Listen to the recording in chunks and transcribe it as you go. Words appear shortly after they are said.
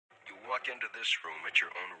walk into this room at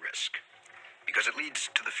your own risk, because it leads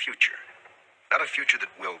to the future. Not a future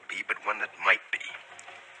that will be, but one that might be.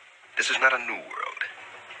 This is not a new world.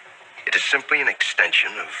 It is simply an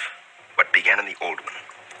extension of what began in the old one.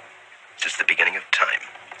 Since the beginning of time,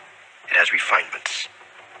 it has refinements,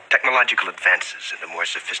 technological advances, and a more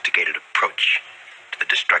sophisticated approach to the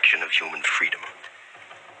destruction of human freedom.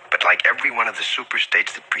 But like every one of the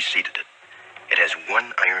superstates that preceded it, it has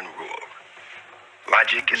one iron rule.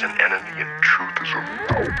 Logic is an enemy and truth is a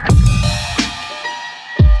foe.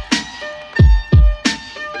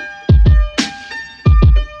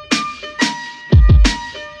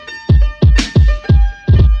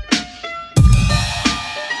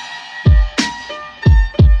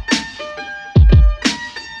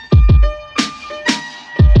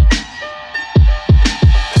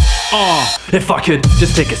 If I could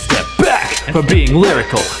just take a step back from being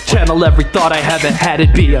lyrical, channel every thought I haven't had,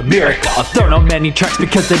 it'd be a miracle. I've thrown out many tracks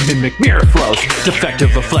because they mimic mirror flows,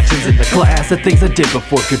 defective reflections in the glass of things I did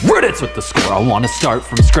before. Good riddance with the score. I wanna start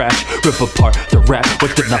from scratch, rip apart the rap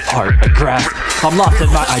within the heart I grasp. I'm lost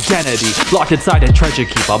in my identity, locked inside a treasure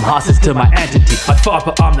keep. I'm hostage to my entity. I fought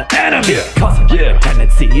but I'm the enemy, causing my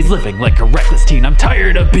tendencies, living like a reckless teen. I'm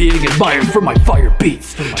tired of being admired for my fire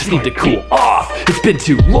beats. Just need to cool off, it's been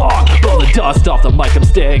too long. Blow the dust off the mic, I'm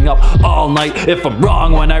staying up all night. If I'm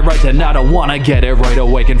wrong when I write, then I don't wanna get it right.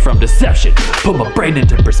 Awakened from deception, put my brain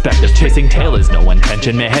into perspective. Chasing tail is no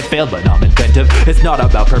intention, may have failed but I'm inventive. It's not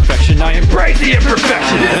about perfection, I embrace the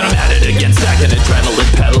imperfection. And I'm at it again, stacking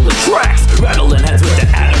adrenaline, pedaling tracks, rattling heads with the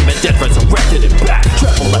adamant death, resurrected and back.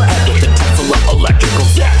 Travel ahead with the Tesla electrical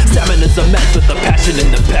sack. Stamina's immense with the passion in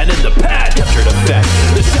the pen and the pad. Captured effect,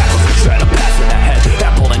 the shackles are shred, I'm passing ahead.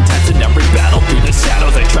 Ample intense in every battle, through the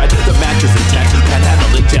shadows I tread. The mattress intense,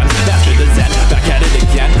 panhandling gems, master the zen. Back at it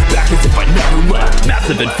again, back as if I never left.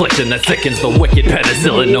 Massive infliction that sickens the wicked,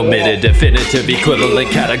 penicillin omitted. Definitive equivalent,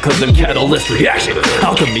 cataclysm, catalyst reaction.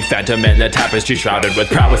 Alchemy, phantom, and the tapestry shrouded with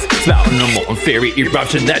prowess. Spouting a molten fairy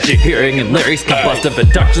eruption that you're hearing in lyrics. Combustive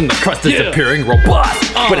adduction, the crust disappearing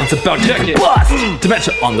robust. But it's about to bust.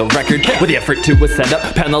 Dementia on the record, with the effort to ascend up.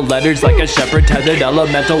 Pen the letters like a shepherd tethered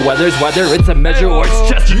elemental weathers. Whether it's a measure or it's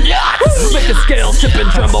just nuts. Make the scales tip and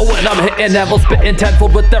tremble when I'm hitting anvil, spitting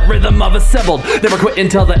tenfold with the rhythm of assembled. Never quit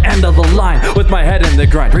until the end of the line, with my head in the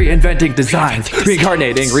grind, reinventing designs,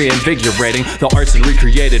 reincarnating, reinvigorating the arts and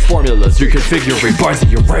recreated formulas, reconfiguring bars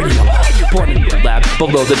of uranium. Born in the lab,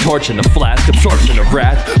 below the torch in a flask, absorption of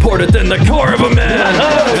wrath, poured within the core of a man.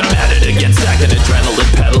 And I'm at it again, stacking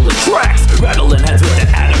adrenaline, pedaling tracks, rattling heads with the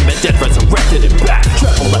adamant death, resurrected and back.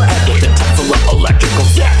 Travel ahead with the Tesla electrical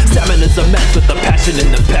sack. Stamina's immense with the passion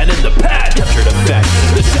in the pen and the pad. Captured effect,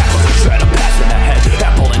 the shackles are shred, I'm passing ahead.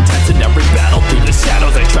 Ample intense in every battle, through the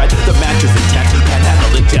shadows I tread. The mattress intense,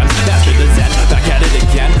 panhandling gems, master the zen. Back at it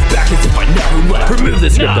again, back as if I never left. Remove the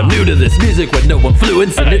script, I'm new to this music with no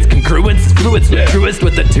influence, and its congruence is fluent, truest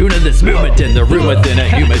with the tune of this movement in the room within a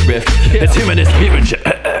human rift. It's humanist mutant shit.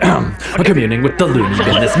 I'm communing with the loony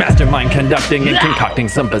in this mastermind, conducting and concocting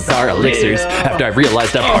some bizarre elixirs. After I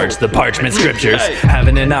realized I parched the parchment scriptures,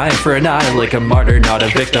 having an eye for an eye, like a martyr, not a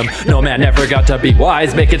victim. No man ever got to be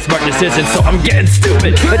wise, making smart decisions, so I'm getting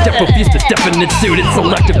stupid. Adept fused to definite suited,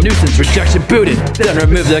 selective nuisance, rejection booted. Then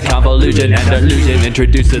remove the convolution and illusion,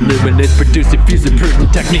 introduce illuminous, produce fusing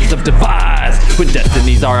prudent techniques of devise. When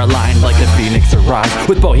destinies are aligned like the phoenix arise,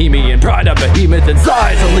 with bohemian pride, a behemoth in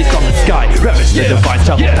size, unleashed on the sky, ravish the divine,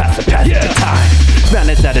 travel past the passage of time. Man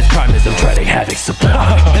is at its prime as I'm treading havoc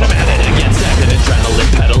sublime. And I'm at it again, stacking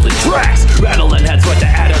adrenaline, pedaling tracks, rattling heads with the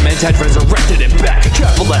adamant head, resurrected and back.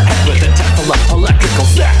 Travel ahead with the Tesla electrical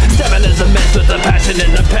sack. Stamina's immense with the passion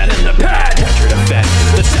in the pen and the pad. Captured effect,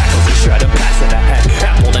 the shackles are shred, I'm passing ahead.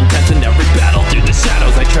 Ample intense in every battle, through the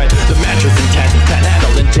shadows I tread. The mattress intense,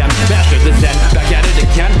 panhandling gems, master the zen. Back at it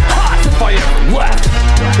again, hot if I ever left.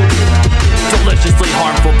 Deliciously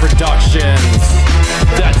harmful productions.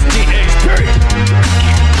 That's DHP.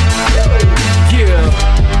 Yeah,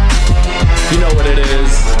 you know what it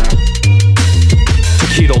is.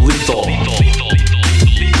 Taquito lethal.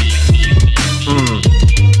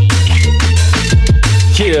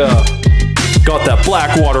 Yeah, got that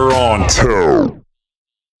Blackwater on too.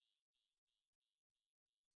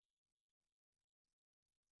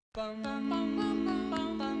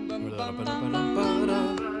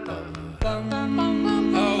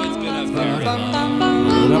 Oh, it's been a very long.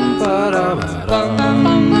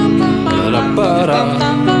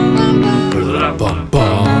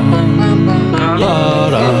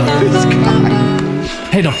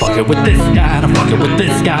 Hey Ain't no fucking with this guy, ain't no fucking with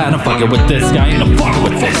this guy, ain't no fucking with this guy, ain't no fucking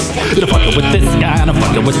with this. Ain't no fucking with this guy, ain't no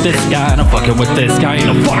fucking with this guy, ain't no fucking with this guy, ain't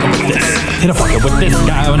no fucking with this. Ain't no fucking with this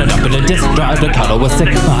guy when I dump in a disc drive to cuddle with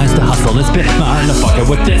sick minds to hustle and spit mine. No fucking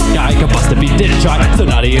with this guy, can bust if he did try. So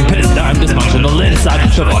naughty and pissed, I'm dysfunctional inside.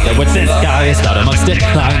 No fucking with this guy, it's not amongst it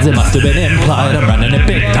lines. It must have been implied, I'm running it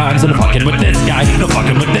big times. And no fucking with this guy, no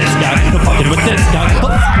fucking with this guy, no fucking with this guy.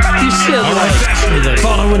 You shit like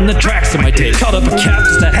following the tracks of my day. Caught up a cap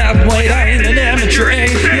just to have weight. I ain't an amateur,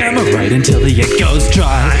 yeah, I'm a right until the ink goes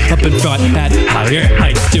dry. Up in front at higher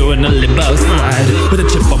heights, doing a limbo slide. With a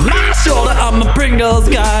chip on my shoulder, I'm a Pringles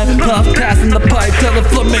guy. Puff passing the pipe till the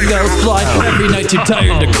flamingos fly. Every night too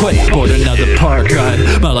tired to quit, board another park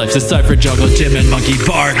ride. My life's a cipher, jungle gym and monkey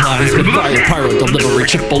bar climbs. With fire pyro delivery,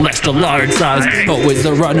 triple extra large size. Always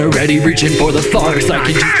a runner ready, reaching for the far side.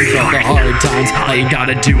 Can you feel the hard times? All you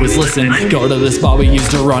gotta do is listen. Go to the spot we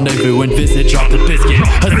used to rendezvous and visit. Drop the biscuit,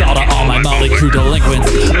 a thought of all my Molly crew delinquents.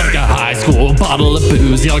 Like a high school bottle of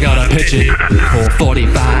booze, y'all gotta pitch it.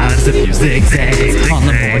 445s, a few zigzags on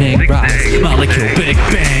the morning rise. Molecule Big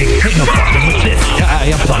Bang, ain't no fucking with this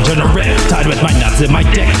guy. I'm plunging a rip, tied with my nuts in my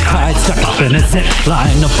dick hide. Stuck up in a zip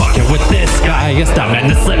line, no fucking with this guy. It's down in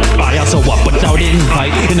the slip by, I'll show up without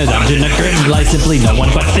invite. In a dungeon of grim light, simply no one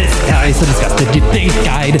but this guy. So disgusted you think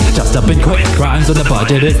I'd just up in quick rhymes when the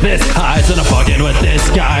budget is this high. So no fucking with this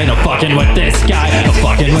guy, no fucking with this guy, no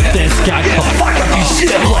fucking with this guy. No fucking you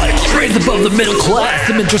shit like raised above the middle class.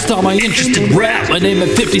 Some interest on my interest in rap. My name at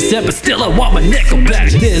 50 cent, but still I want my nickel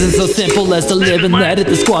back. It isn't so simple as to live and let it.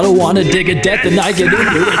 The squad will wanna dig a death and I get into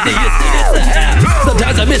it. The instant is the half.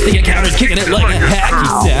 Sometimes I miss the encounters, kicking it like a hacky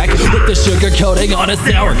sack with the sugar coating on a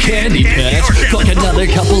sour candy patch. Fuck another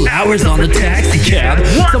couple hours on the taxi cab.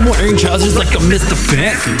 I'm wearing trousers like I'm Mr.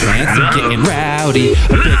 Fancy Pants. I'm getting rowdy,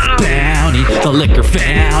 a big bounty. The liquor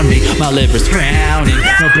found me, my liver's frowning.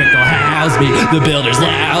 No brick will house me, the builder's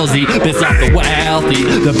lousy. Piss off the wealthy,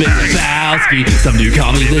 the big Lebowski. Some do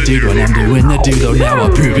call me the dude when I'm doing the do, though now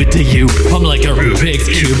I'll prove it to you. I'm like a Rubik's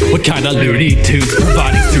Cube, what kind of Looney Tunes?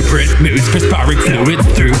 Providing super moods, perspiring fluids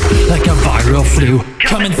through like a viral flu.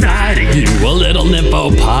 Come inside of you, a little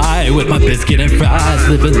nympho pie with my biscuit and fries,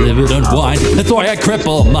 living livid on wine. That's why I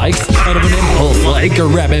cripple mics out of an impulse like a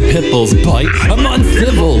rabbit pitbull's bite. I'm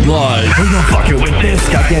uncivilized. Ain't no fucking with this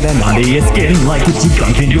guy, getting under your skin like it's you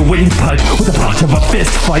gunk in your windpipe with a punch of a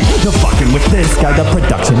fist fight. No fucking with this guy, the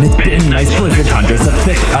production has been nice. Blizzard hundreds of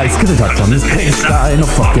thick ice, cause I touched on this pigsty. No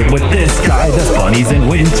fucking with this guy, there's bunnies in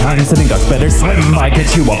wind chimes, and ducks better swim. I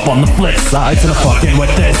get you up on the flip side, so no fucking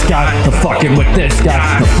with this guy, no fucking with this guy.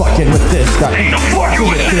 No fucking with this guy, ain't no fucking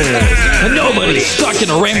with this. And nobody's stuck in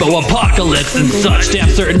a rainbow apocalypse and such. Damn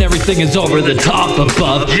certain everything is over the top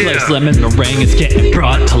above. Life's lemon meringue is getting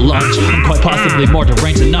brought to lunch. I'm quite possibly more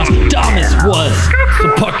deranged than Nostradamus was.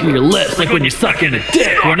 So pucker your lips like when you're sucking a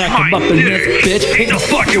dick. When I come up in this bitch, ain't no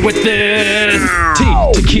fucking with this.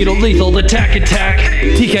 Taquito lethal attack.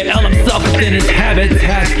 TKL himself within his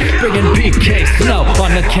habitat. Bringing BK snow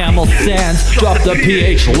on the camel sands. Drop the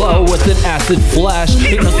pH low with an acid flash.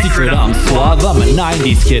 Ain't no secret I'm suave, I'm a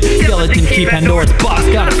 90s kid. Skeleton key Pandora's box,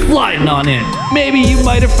 got it sliding on in. Maybe you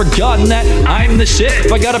might have forgotten that I'm the shit.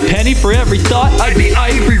 If I got a penny for every thought, I'd be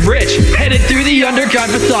ivory rich. Headed through the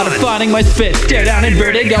underground facade of finding my spit. Stare down in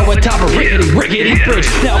vertigo atop a rickety bridge.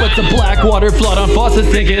 Now it's a Blackwater flood on faucets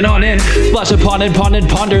sinking on in. Splash upon and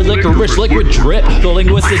ponder licorice liquid drip. The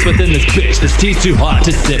linguistics within this bitch, this tea's too hot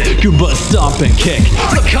to sip. Goomba stomp and kick,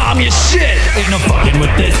 so calm your shit. Ain't no fucking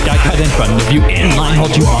with this guy, cut in front of you in line.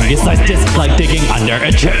 Hold humongous size disc like digging under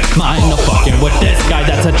a trip mine. No fucking with this guy,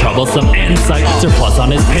 that's a troublesome insight. Surplus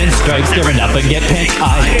on his pinstripes, staring up and get pink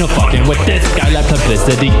eye. No fucking with this guy, let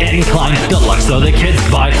publicity incline. Deluxe so the kids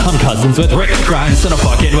buy. I'm cousins with Rick Grimes, so no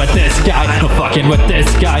fucking with this guy. No fucking with this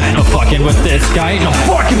guy. No fucking with this guy. No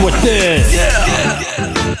fucking with this.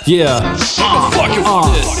 Yeah. No fucking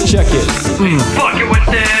with this. Check it. Fucking with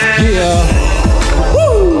this. Yeah.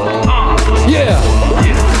 Woo. Yeah.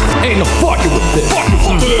 Ain't no fucking with this.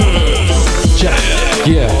 Check it.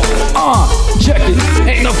 Yeah. Check it.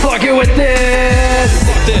 Ain't no fucking with this.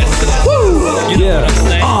 Woo. You know what I'm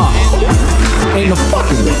saying? Ain't no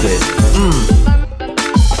fucking with this.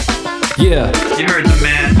 Yeah. You heard the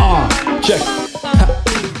man. Check.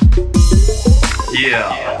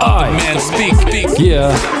 Yeah. Alright. Man, speak.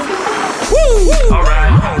 Yeah. Woo.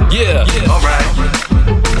 Alright. Yeah. Alright.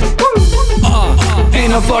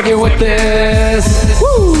 Ain't no fucking with this.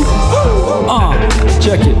 Woo.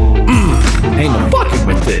 Check it. Ain't no fucking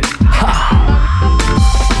with it. Ha.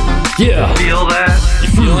 Yeah. Feel that? You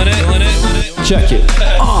feeling it? Check it.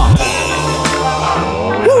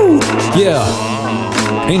 Woo. Yeah.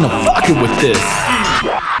 Ain't no fucking with this.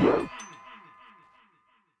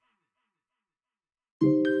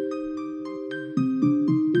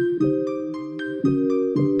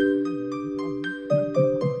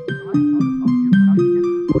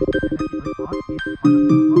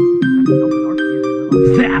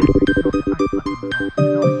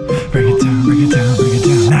 Bring it down, bring it down, bring it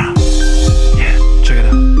down now. Yeah, check it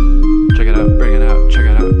out. Check it out, bring it out, check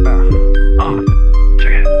it out.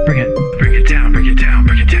 Check it, bring it down, bring it down,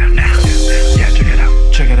 bring it down now. Yeah, check it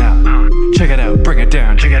out, check it out. Check it out, bring it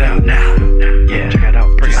down, check it out now. Yeah, check it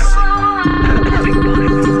out, bring it out.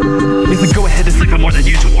 If we go ahead and sleep for more than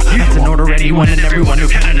usual, that's an order anyone and everyone who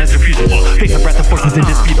can and is refusable. Face a breath of force is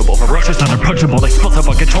indisputable, ferocious, unapproachable, explosive,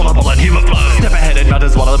 uncontrollable, and human flow. Step ahead and melt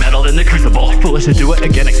as swallow metal in the crucible. Foolish to do it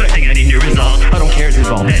again, expecting any new result. I don't care is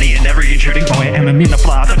involved, any and every intruding foe. I am immune to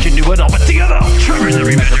flaws, thought you knew it all, but together tremors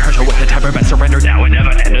every measure, pressure with the temper, best surrender now and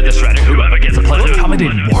never enter the shredder. Whoever gets a pleasure,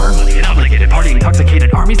 accommodated war, an obligated party,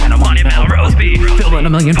 intoxicated armies, and a monumental roast beef. Filling a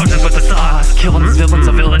million punches with the sauce, killing his villains,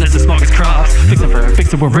 a villainous to smoke his crops.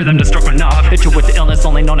 Fix it with rhythm to stroke my knob. Hit you with the illness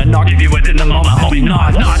only known and knock. Give you within the moment, homie,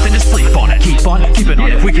 not then just sleep on it. Keep it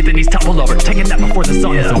on. If we get the knees toppled over, take a nap before the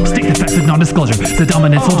sun is over. Stick the facts of non-disclosure. The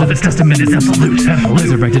dominant soldier, this testament is absolute.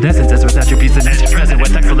 Resurrected essences with attributes and edge. Present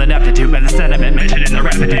with excellent aptitude and the sentiment mentioned in the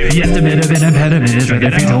rapitude. The estimate of an impediment is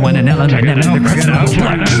rather fatal when an element and the crescent of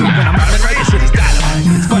black. When I'm running right, this shit is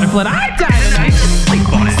dynamite. It's butterfly, I die tonight. Just sleep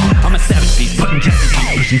on it. I'm a savage beast, putting cats to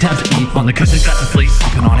eat, pushing tabs to eat. On the cushion, got to sleep,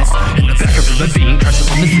 sleeping on it. In the back of the ravine, crushing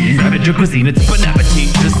on the scene. Ravage your cuisine, it's bon appetit.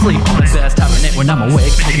 Just sleep on it. Best time in it when I'm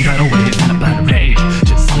awake. Taking tidal waves in a bladder rage.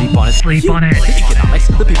 Just sleep on it, sleep on it. The economics,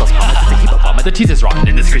 the people's promise, the keep up vomit. The cheese is rotten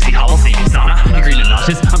in this greasy hollow steaming sauna. You're green and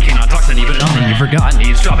nauseous, I'm keen on toxin, even nothing you've forgotten.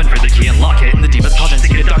 Eavesdropping for the key and lock it. In the deepest cauldron, to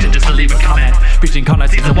get a doctor just to leave a comment. Preaching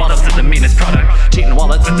conduct, sees the Wallace is the meanest product. Cheating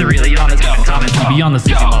wallets, if they're really honest. Giving Thomas, beyond the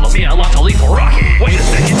sleepy models. Yeah, launch a lethal rocket. Wait a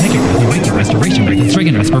second, take it with you. Wait the restoration, break the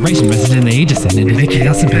stricken respiration. Rested in the age ascended into the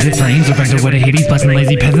chaos and pitted flames. Reflected what a Hades blessing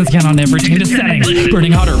lazy peasants count on every change of setting.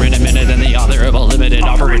 Burning hotter in a minute than the author of a limited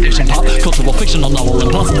offer edition pop. Cultural fictional novel,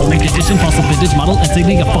 impossible make edition. Fossil vintage model,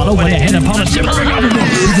 insignia photo. Way ahead upon a shimmering overboard.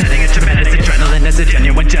 Presenting a tremendous adrenaline as a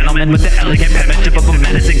genuine gentleman with the elegant penmanship of a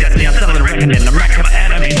menacing destiny. I'm settling reckoning. I'm wrecking my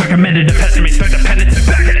enemies. Recommended to pester me. Expect a penance and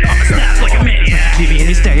back it. I'm a snap like a maniac. TV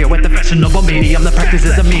and stereo with the fashionable medium. The practice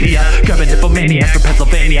is a media. Grabbing nymphomaniac from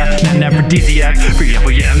Pennsylvania. An aphrodisiac. Free up,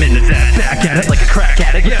 yeah, I'm into that. Back at it like a crack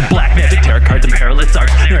addict. Yeah. Black magic, tarot cards, and perilous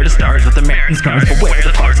arts. There are the stars with the merit and scars. But where's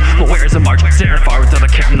the farce? But where's the march? Staring far without a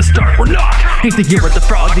care from the start. We're not. Ain't the year of the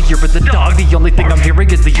frog, the year of the dog. The only thing I'm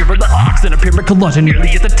hearing is the year of the ox. And a pyramid collision nearly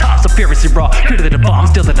at the top. So furiously raw. Greater than a bomb,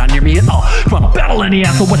 still they're not near me at all. Come on, I'll battle any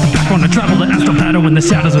asshole with the backbone to travel the astral battle in the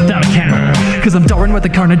shadows without a cannon. Cause I'm darring with the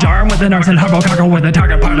carnage, arm with an arson, harbour cargo with a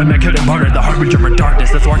target parliament couldn't barter. The harbinger of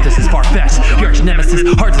darkness, the thwart this is far-fetched. Your arch nemesis,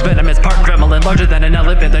 heart's venomous, part gremlin, larger than an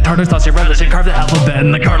elephant. The tartar sauce, your relish, and carve the alphabet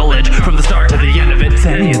and the cartilage from the start to the end of it.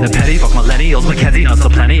 Any of the petty, fuck millennials, Mackenzie knows so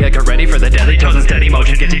plenty. I get ready for the deadly chosen steady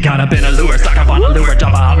motion. Get you caught up in a lure, stock up on a lure,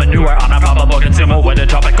 drop a manure on a probable consumer with a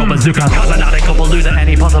tropical bazooka. Cause a nautical loser,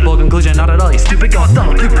 any possible conclusion, not at all. You stupid ghost,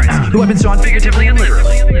 subtle blueprints. The weapons drawn figuratively and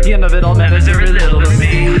literally. The end of it all matters very little to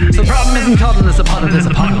me. So the problem isn't caught in this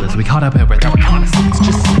apocalypse. We caught up in with our reconnaissance.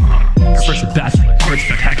 Just sleep on it. Our first bachelor, first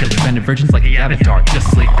spectacular, bended virgins like the Avatar.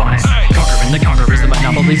 Just sleep on it. Conquering the conquerors, the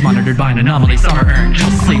monopolies monitored by an anomaly. Some are earned.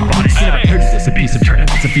 Just sleep on it. You never heard of this, a piece of turnip.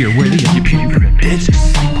 It's a fear worthy of you puny from a bitch.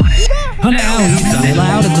 Just sleep on it. Oh, now he's done it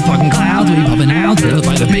loud as the fucking clouds. We pumping out, filled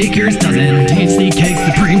by the baker's dozen. THC cakes,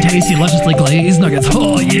 supreme tasty, lusciously glazed nuggets.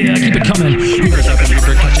 Oh yeah, keep it coming. Reapers up and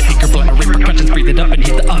reaper clutch it, eager blow repercussions. Breathe it up and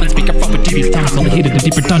heat the oven. Speakerphone with TV's tongue, slowly heated to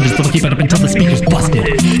deeper dungeons. So we'll keep it up until the speaker's busted.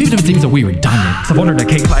 Even if it seems a wee redundant. So I've ordered a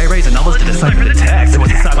cake by erasing novels to decipher the text. It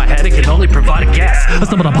was inside my head, it can only provide a guess. I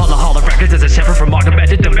stumbled upon the hall of records as a shepherd from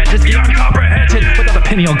augmented dimensions beyond comprehension. Without a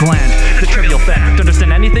pineal gland, the trivial fact. To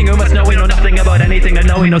understand anything, who must know we know nothing about anything. I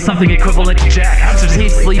know we know something equivalent to Jack. So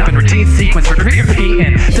he's sleeping, routine sequence for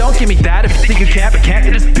repeating. Don't give me that if you think you can, but can't,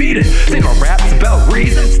 you just beat it. Think about rap, it's about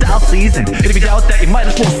reason, style season. If you doubt that, you might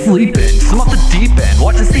as well sleep in. Swim off the deep end,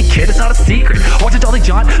 watch and see, kid, it's not a secret. Watch a Dolly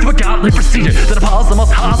John through a godly procedure that appalls the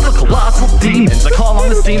most hostile, colossal demons. I call on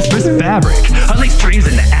the seamstress fabric, unleash dreams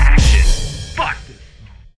into action. Fuck this.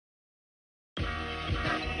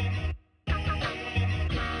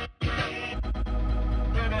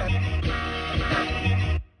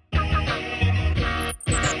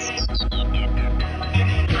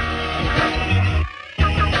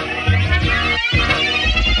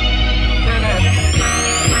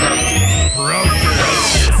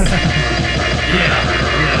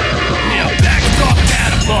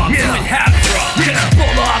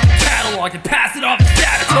 And pass it off to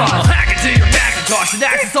Sabotage. I'll hack into your Macintosh, box and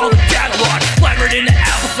access all the data logs. Flavored into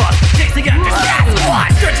applesauce, chasing after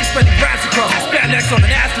satellites. Stretching, spreading raps across the spandex on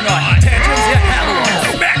an astronaut. Tantrums, yeah,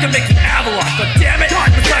 Avalon. Smack and making Avalon. But damn it,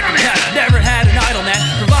 it's like a cat. Never had an idol man,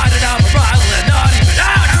 provided I'm a rival and not even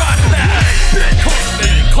I'm trying to bad.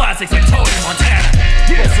 Cultivating classics like Tony Montana.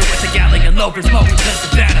 Bolster with the Gatling and loafers smoking to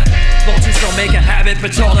Savannah. Vultures don't make a habit,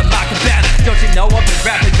 patrolling my cabana. Don't you know I've been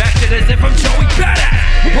rapping back to this from Joey Badass?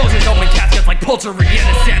 Posers open caskets like poultry in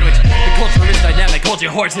a sandwich. The culture is dynamic, hold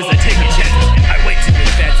your horses and take a chance. I wait to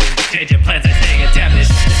advance it, changing plans and staying adapted.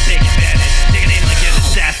 And take advantage, take a name like an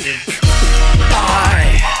assassin.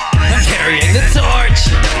 I'm carrying the torch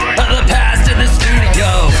of the past in the studio.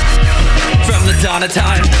 From the dawn of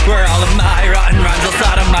time, where all of my rotten rhymes will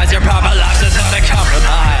sodomize your proper lives without a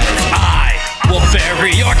compromise. I will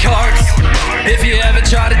bury your corpse if you ever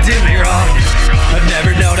try to do me wrong. I've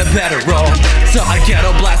never known a better role, so I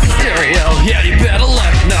ghetto blast the stereo. Yeah, you better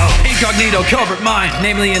let me know. Incognito covert mind,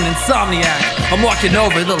 namely an insomniac. I'm walking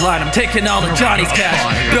over the line, I'm taking all of Johnny's cash.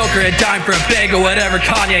 Bilk her a dime for a bag or whatever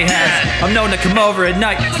Kanye has. I'm known to come over at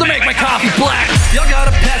night, so make my coffee black. Y'all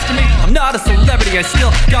gotta pester me, I'm not a celebrity. I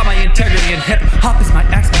still got my integrity and hip hop is my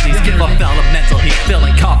expertise. Give off elemental heat,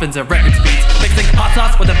 filling coffins at record speeds. Mixing hot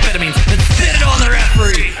sauce with amphetamines and spit it on the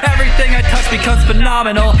referee. Everything I touch becomes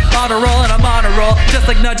phenomenal. On a roll and I'm on a roll,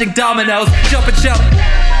 just like nudging dominoes. Jump and jump,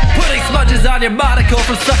 putting smudges on your monocle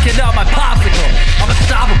from sucking out my popsicle. I'm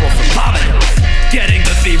unstoppable from dominoes. Getting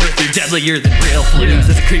the fever through deadlier than real flus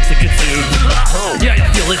as it creeps and consumes. Yeah, you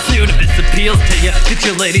feel it soon if this appeals to you. Get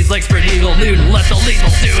your ladies like spread eagle nude and let the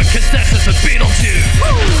lethal do it. Consensus with Beetlejuice.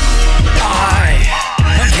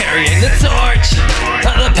 I'm carrying the torch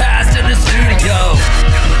of the past in the studio.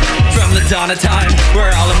 From the dawn of time,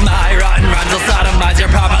 where all of my rotten rhymes will sodomize your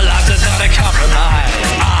proper lives without a compromise.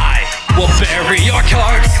 I will bury your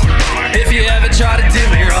corpse if you ever try to do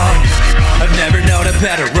me wrong. I've never known a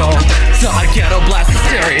better role, so I ghetto blast the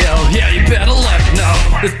stereo. Yeah, you better let me know.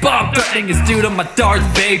 This bomb threatening is due to my Darth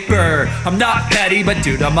Vapor. I'm not petty, but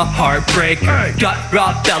dude, I'm a heartbreaker. Got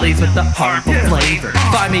raw bellies with the harmful flavor.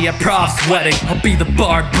 Find me at Prof's wedding, I'll be the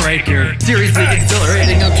bar breaker. Seriously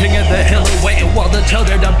exhilarating, I'm king of the hill, waiting while the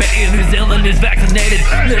children debating New Zealand is vaccinated.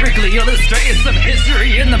 Lyrically illustrating some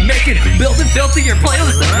history in the making. Building filthier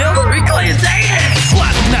playlists than Hillary Clinton's aided.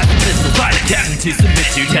 Blast mathematicians, find a captain to submit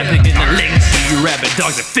you. Tapping in the link to you rabid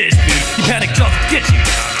dogs are fish food. You panic just to get you.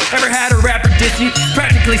 Ever had a rapper diss you?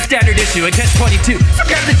 Practically standard issue. I catch 22, so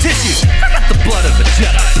grab the tissue. I got the blood of a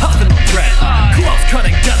Jedi, puffin' on bread. Close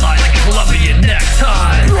cutting deadlines like a Colombian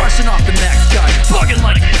necktie. Brushing off the next guy, bugging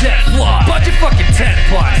like a dead fly. Bunch of fucking 10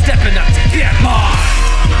 ply, stepping up to get mine.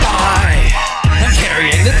 I'm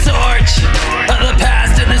carrying the torch of the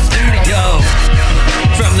past in the studio.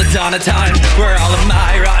 From the dawn of time, where all of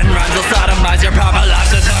my rotten rhymes will sodomize your proper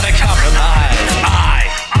lives without a compromise. I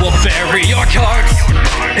will bury your corpse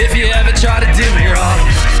if you ever try to do me wrong.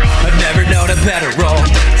 I've never known a better role,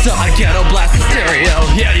 so I ghetto blast the stereo.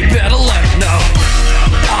 Yeah, you better let me know.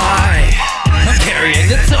 I'm carrying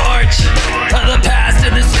the torch of the past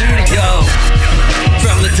in the studio.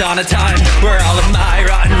 From the dawn of time, where all of my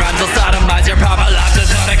rotten rhymes will sodomize your proper lives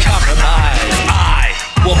without a compromise. I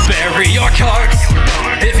will bury your corpse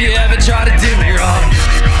if you ever try to do me wrong.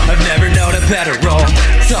 I've never known a better role,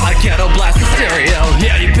 so I ghetto blast the stereo.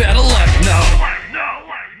 Yeah, you better let me know.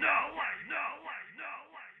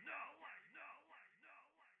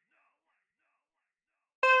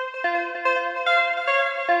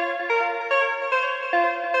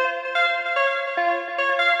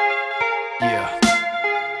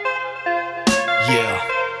 Yeah.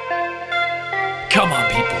 Come on,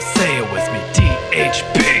 people, say it with me.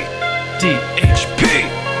 DHP, DHP,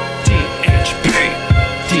 DHP,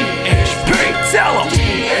 DHP. Tell 'em.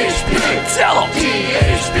 DHP. Tell 'em.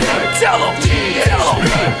 DHP. Tell 'em.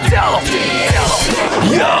 Tell 'em.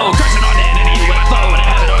 Yo, crashing on in an UFO and I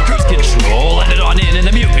have it on cruise control. Let it on in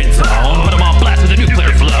the mutant zone. Put 'em on blast with a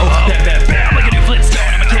nuclear flow. Bam, bam, bam, like a new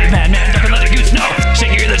Flintstone. I'm a caveman, man, duck and let a goose know.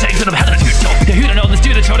 Shake your legs and I'm hella too tough. Yeah, you don't know this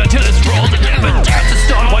dude that showed up to this roll. The but that's a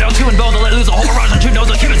stone. Why y'all chewing bone to let loose a whole barrage on two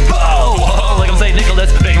noses like humans? Oh, like I'm saying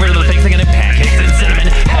Nicholas, making rid of the things, thinking in pancakes and cinnamon.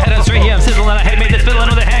 Head on straight, yeah, I'm sizzling. I made this fiddling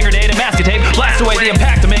with a hand grenade and masking tape. Blast away the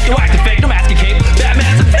impact to make you activate. No masking cape.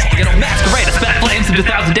 Batman's a fake. You know, masquerade. I spat flames into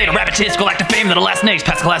 1,000 data. Rabbit chase, galactic fame that'll last an age.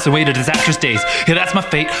 Past class and way to disastrous days. Yeah, that's my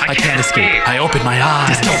fate. I can't escape. I open my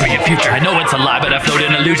eyes. Dystopian future. I know it's a lie, but I float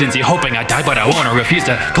in illusions. You're hoping I die, but I won't. I refuse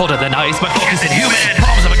to. Colder than ice. My focus is human.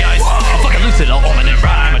 Palms of a guys. I'm fucking lucid. I'll omen and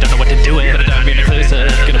rhyme. I don't know what to do with, but I don't mean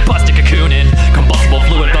inclusive. Gonna bust a cocoon in combustible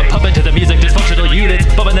fluid, but pump into the music. Dysfunctional units.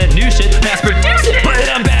 Bumping that new shit. Mass produce it. But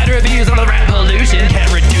I'm bad reviews on the rap pollution.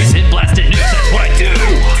 Can't reduce it. Blast it. News. That's what I do.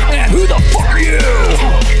 And who the fuck are you?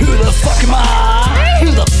 fuck am I? Who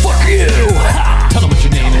the fuck are you? Ha! Tell them what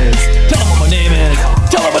your name is. Tell them what my name is.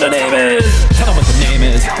 Tell them what the name is. Tell them what the name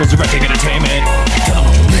is. Resurrecting Entertainment. Tell them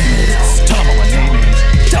what your name is. Tell them what my name is.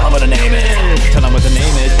 Tell them what the name is. Tell them what the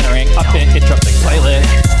name is. Entering up in interrupting playlist.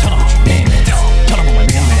 Tell them what your name is. Tell them what my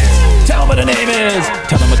name is. Tell them what the name is.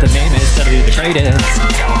 Tell them what the name is. Tell you the greatest.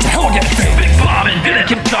 To hell get a big bombing. Gonna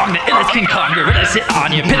King Kong, the illest King Kong. Gorilla sit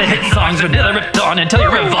on you. Bit of hit songs, vanilla ripped on until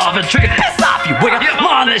you're revolving. Trigger piss off you wigger. I'm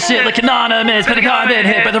on this shit like anonymous. Pentagon been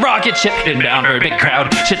hit by the rocket ship. Been down for a big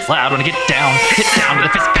crowd. Shit's loud when I get down. Hit down with a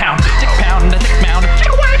fist pound. Stick pound and a thick mound.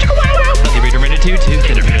 Chicka wow, chicka wow wow. Let the reader in a tutu.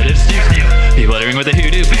 Get a bit of stew. People uttering with a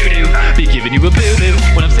hoodoo voodoo. Be giving you a boo-boo.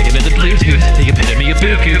 When I'm singing in the Bluetooth. Take a bit of me a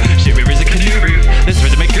buku. Shit rivers a canoe route. This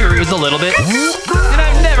rhythmic guru is a little bit. And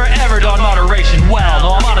I've never ever done moderation well.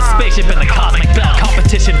 No, I'm on a spaceship in the cosmic bell.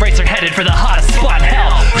 Competition racer headed for the hottest spot in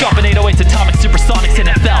hell. Dropping 808s, atomic supersonics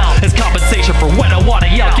in FL. As compensation for when I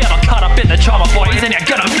wanna yell. Get all caught up in the trauma, boys, and you're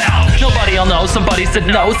gonna melt. Nobody'll know, somebody said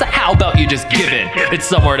no. So how about you just give it? It's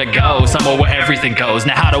somewhere to go, somewhere where everything goes.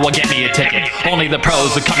 Now how do I get me a ticket? Only the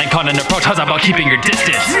pros with cunning con and approach. How's about keeping your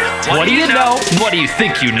distance? What do you know? What do you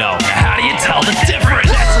think you know? How do you tell the difference?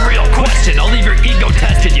 That's a real question. I'll leave your ego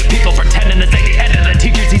tested. You people pretending to say the end of the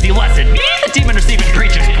teacher's easy lesson. Me, the demon receiving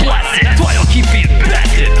preacher's blessing. That's why I'll keep being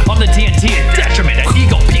bested. I'm the TNT in detriment. An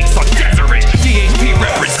ego peaks on Desiree. DHP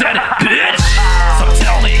represented, bitch. So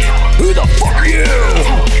tell me, who the fuck are you?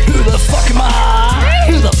 Who the fuck am I?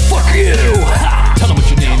 Who the fuck are you? Ha! Tell them what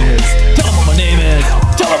your name is. Tell them what my name is.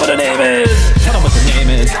 Tell them what the name is. Tell them what the name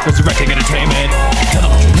is. Resurrecting Entertainment. Tell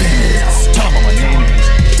them what your name is. Tell them what my name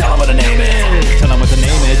is. Tell them what the name is. Tell them what the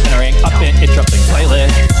name is. Entering up in interrupting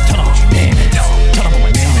playlist. Tell them what your name is. Tell them what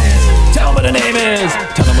my name is. Tell them what the name is.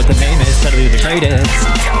 Tell them what the name is. Tell you the greatest.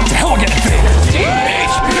 To hell get it big.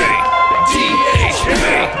 DHP. DHP.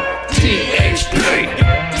 DHP.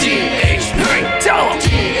 DHP. Tell them.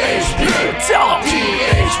 DHP. Tell them.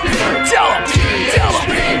 DHP. Tell them. Tell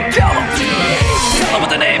them. Tell them. Tell them what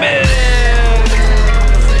the name is.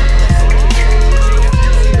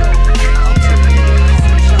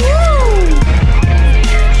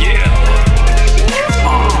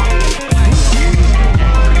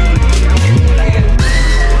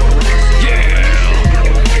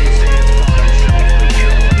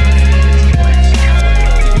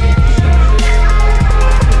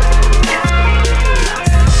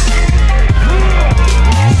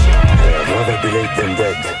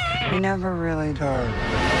 We never really died.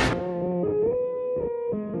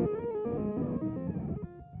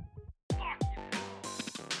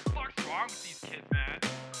 What's wrong with these kids, man?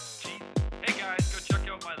 Jeez. Hey guys, go check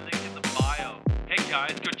out my link in the bio. Hey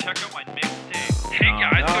guys, go check out my mixtape. Hey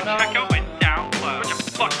guys, go check out my SoundCloud. Bunch of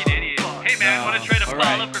fucking idiots. Hey man, wanna trade a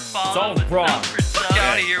follow for follow? It's all wrong. Get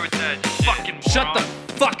out of here with that shit. Fucking moron. Shut the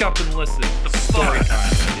fuck up and listen. Story time,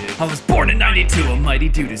 dude. I was born in '92, a mighty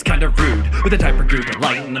dude who's kinda rude. With a type of group that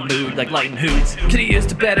lighten the mood like lighten hoods. Could've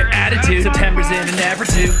used a better attitude. September's in and never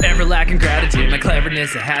do. Ever lacking gratitude. My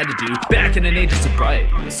cleverness I had to do. Back in an age of sobriety.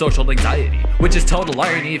 With social anxiety. Which is total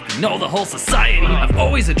irony if you know the whole society. I've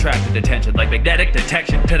always attracted attention like magnetic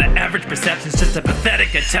detection. To the average perception's just a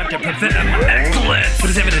pathetic attempt to prevent my excellence. But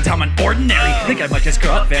it's evident I'm an ordinary. Think I might just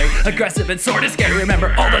grow up very aggressive and sorta scary.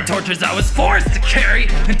 Remember all the tortures I was forced to carry.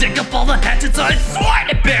 And dig up all the hatchets I swore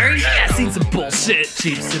to bury. Yeah, seen some bullshit.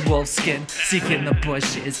 Sheeps in wolf skin, seeking the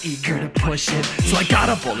bushes, eager to push it. So I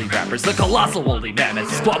gotta bully rappers, the colossal woolly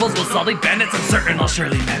mammoths. Squabbles with Sully Bennett's, I'm certain I'll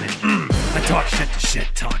surely manage. I talk shit to shit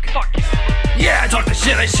talk. Yeah, I talk the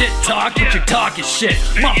shit, I shit talk, but your talk is shit.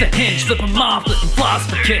 I'm off the hinge, flip 'em off, flipping floss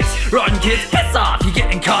for kicks. Rotten kids, piss off, you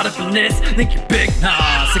getting caught up in this. Think you're big?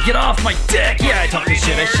 Nah, so get off my dick. Yeah, I talk the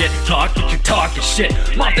shit, I shit talk, but your talk is shit.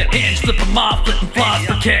 I'm off the hinge, flip 'em off, flipping floss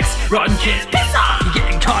for kicks. Rotten kids, piss off, you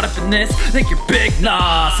getting caught up in this. Think you're big?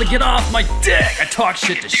 Nah, so get off my dick. I talk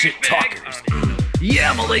shit to shit talkers.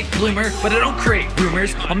 Yeah, I'm a late bloomer, but I don't create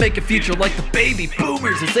rumors. I'll make a future like the baby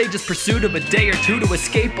boomers as they just pursued of a day or two to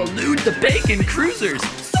escape, elude the bacon cruisers.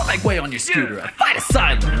 Stomach way on your scooter, I fight a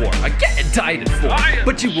silent war, I get indicted for.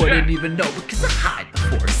 But you wouldn't even know because I hide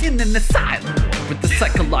the force in an asylum war with the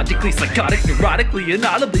psychologically psychotic, neurotically,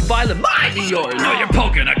 inaudibly violent mind of yours. Now you're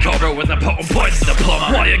poking a cobra with a potent poison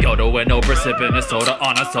diploma while you go to an over sipping a soda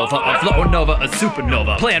on a sofa, a flow nova, a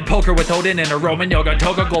supernova, playing poker with Odin in a Roman yoga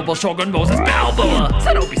toga, global shogun Moses Balboa.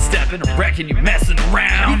 So don't be stepping and wrecking, you messing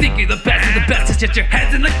around. You think you're the best of the best, it's just your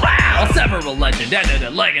head's in the cloud. I'll sever a legend, edit a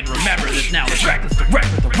leg, and remember this now. It's reckless to wreck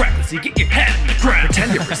with the reckless, you get your head in the ground.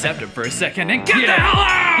 Pretend you're perceptive for a second and get the hell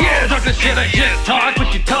out. Yeah, talk the shit, I shit talk,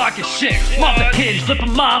 but you talk is shit. I'm off the hinge, flip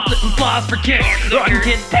them off, flip them flaws for kicks. Rotten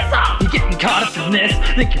kids, piss off, you're getting caught up in this.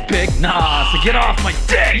 Think you're big, nah, so get off my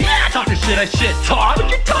dick. Yeah, talking shit, I shit talk, but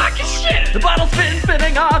you're talking shit. The bottle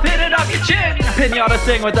spinning off, hit it off your chin. Pinata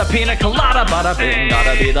sing with a pina colada, bada bing,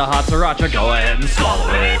 gotta be the hot sriracha, go ahead and swallow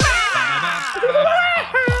it.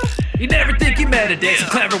 You never think you meditate, so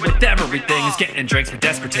clever with everything. Is getting drinks with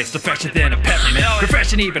desperate taste, so fresher than a peppermint.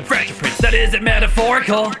 Refreshing even fresher prints, that isn't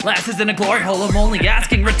metaphorical. Last is in a glory hole, I'm only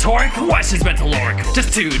asking rhetorical questions mental oracle.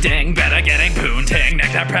 Just too dang better getting poontang.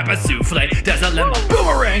 Neck that prep a souffle, does a lemon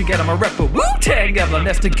boomerang. Get 'em a rep a Wu-Tang, give 'em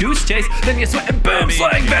nest a goose chase. Then you sweat and boom,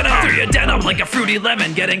 slang venom through your denim like a fruity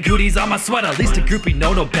lemon. Getting cooties on my sweater, at least a groupie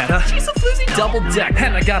know no better. She's a floozy double deck,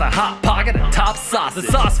 and I got a hot pocket and top sauce. The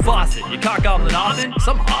sauce faucet, you cock on the oven,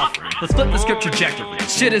 some offering. Let's flip the script trajectory.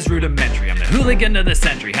 Shit is rudimentary. I'm the hooligan of the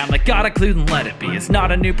century. I'm like, got a clue, then let it be. It's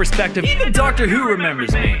not a new perspective. Even Doctor Who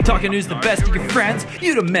remembers me. Talking who's the best of your friends,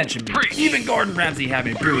 you to mention me. Even Gordon Ramsay had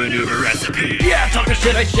me brew an Uber recipe. Yeah, talking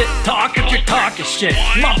shit, I shit talk if you're talking shit.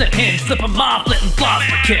 I'm off the hinge, slip 'em off, letting floss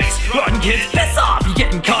for kicks. Rotten kids, piss off, you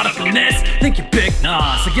getting caught up in this. Think you're big,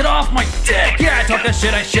 nah, so get off my dick. Yeah, I talk that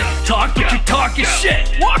shit, I shit talk, but you talking shit.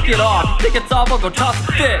 Walk it off, think it's off, I'll go toss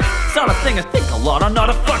a fit. It's not a thing, I think a lot, I'm not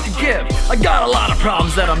a fucking give. I got a lot of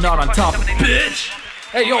problems that I'm not on top of, bitch.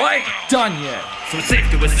 Hey yo, I ain't done yet. So it's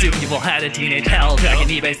safe to assume you've all had a teenage hell. Dragging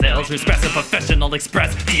eBay sales, express a professional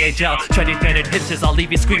express. DHL, trendy faded hitches, I'll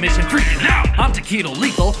leave you squeamish and freaking out. I'm tequila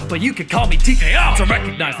lethal, but you can call me TKO. So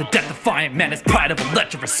recognize the death-defying menace, pride of a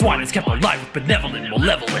lecherous swine is kept alive with benevolent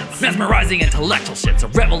malevolence. Mesmerizing intellectual shit, so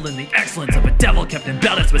revel in the excellence of a devil kept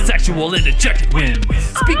embellished with sexual interjected whims.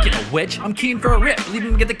 Speaking of which, I'm keen for a rip, leave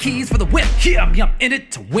him get the keys for the whip. Yeah, I'm in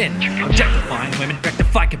it to win. Objectifying women,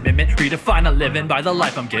 rectify commitment, redefine a living by the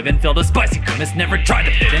life I'm given. Filled with spicy goodness, never tried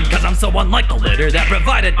to fit in, cause I'm so unlike the litter that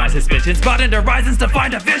provided my suspicions, brought into horizons to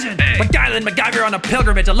find a vision. Beguiling MacGyver on a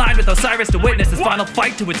pilgrimage, aligned with Osiris to witness his final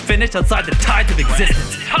fight to its finish outside the tides of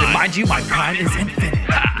existence. Remind you my prime is infinite.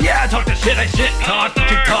 Yeah, I talk the shit, I shit talk, but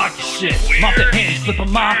you talk your shit. I'm off the hinge, flip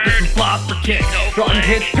 'em off, get some floss for kicks. Rotten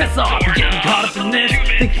kids, piss off, you're getting caught up in this.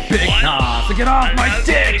 Think you're big, nah, so get off my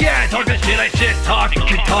dick. Yeah, I talk the shit, I shit talk, but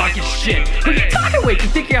you talk your shit. When you talking awake, you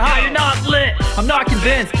think you're high, you're not lit. I'm not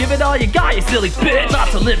convinced, give it all you got, you silly bitch. Not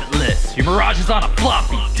so limitless, your mirage is on a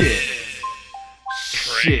floppy disk.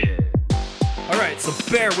 Shit. Alright, so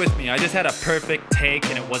bear with me, I just had a perfect take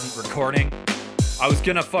and it wasn't recording. I was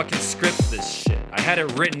gonna fucking script this shit. I had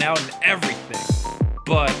it written out and everything.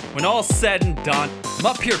 But when all's said and done, I'm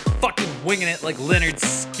up here fucking winging it like Leonard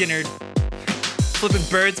Skinner. Flipping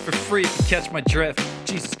birds for free if you catch my drift.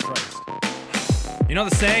 Jesus Christ. You know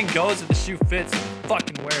the saying goes, if the shoe fits,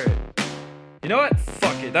 fucking wear it. You know what?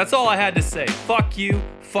 Fuck it. That's all I had to say. Fuck you.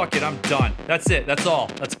 Fuck it. I'm done. That's it. That's all.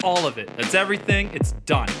 That's all of it. That's everything. It's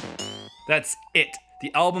done. That's it.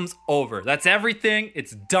 The album's over. That's everything.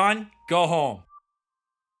 It's done. Go home.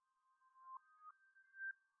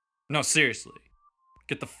 No, seriously.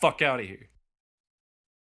 Get the fuck out of here.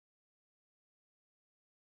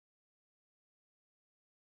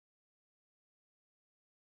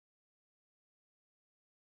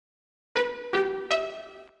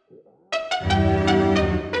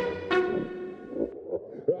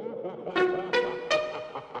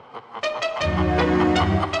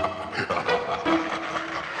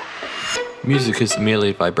 Music is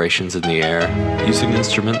merely vibrations in the air, using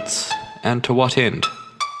instruments, and to what end?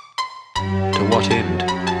 To what end?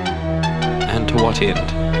 And to what end?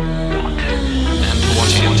 And to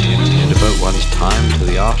what end? To devote one's time to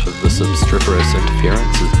the art of this obstreperous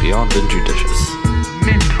interference is beyond injudicious.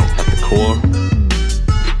 At the core,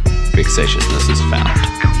 vexatiousness is found.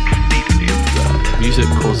 Music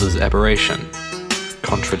causes aberration.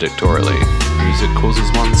 Contradictorily, music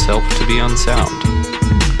causes oneself to be unsound.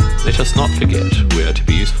 Let us not forget we are to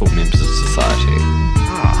be useful members of society.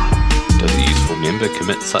 Does a useful member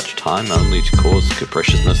commit such time only to cause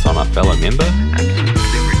capriciousness on a fellow member?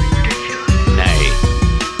 Nay.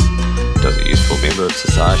 Does a useful member of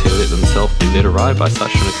society let themselves be led awry by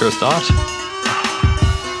such an accursed art?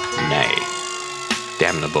 Nay.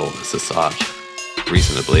 Damnable is this art.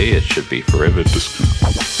 Reasonably, it should be forever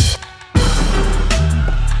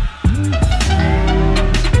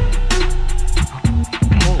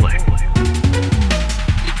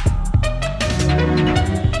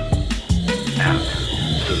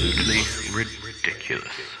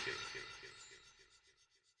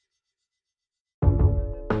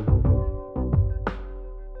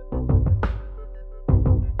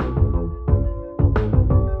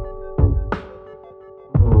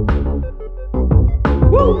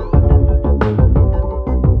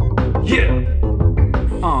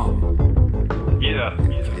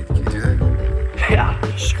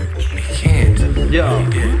Yo.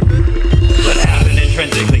 What happened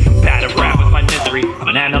intrinsically combative rap with my misery. I'm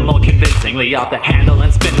an animal convincingly off the handle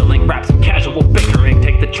and spindling. Rap some casual bickering.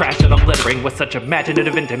 Take the trash that I'm littering. With such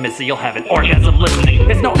imaginative intimacy you'll have an orgasm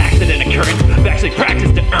listening. It's no accident occurrence. I've actually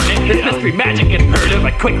practiced to earn it. This mystery magic unheard of.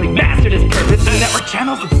 I quickly mastered its purpose. The network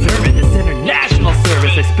channels observe it. This international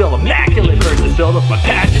service. I spill immaculate verses. Build up my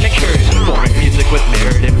passion and courage. Forming music with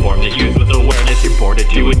merit. Informed and used with awareness. You're born to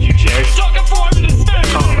do what you cherish.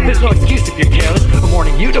 There's no excuse if you're careless. I'm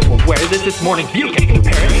warning you to beware this. This morning view can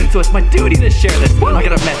compare it. So it's my duty to share this. I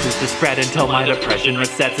got a message to spread until my depression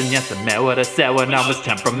resets. And yes, I meant what I said when I was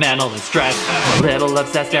temperamental and stressed. I'm a little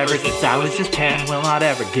obsessed ever since I was just 10. Will not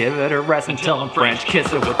ever give it a rest until I'm French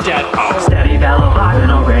kissing with death. Steady mellow vibing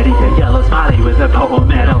already. A yellow smiley with a purple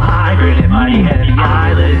metal hybrid in mighty heavy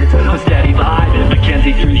eyelids. I'm steady vibing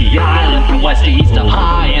Mackenzie through the island. From west to east I'm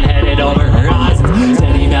high and headed over horizons.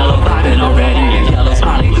 Steady mellow vibing already. A yellow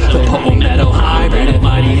smiley with a purple metal hybrid in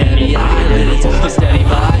mighty heavy eyelids. I'm steady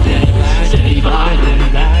vibing, steady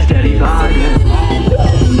vibing, steady vibing.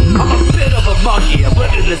 I'm a bit of a monkey. I've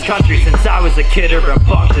lived in this country since I was a kid or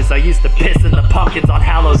rambunctious. I used to piss in the pumpkins on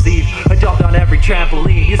Hallows Eve. I jumped on every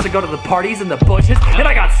trampoline. Used to go to the parties in the bushes, and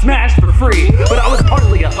I got smashed for free. But I was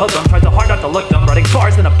partly a hoodlum. Tried so hard not to look dumb. Writing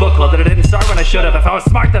bars in a book club that I didn't start when I should have. If I was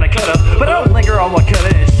smart then I could have. But I don't linger on what could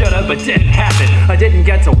have and should have, but didn't happen. I didn't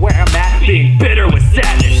get to where I'm at, being bitter with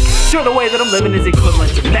sadness. Sure, the way that I'm living is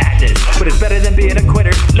equivalent to madness, but it's better than being a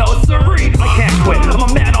quitter. No siree, I can't quit. I'm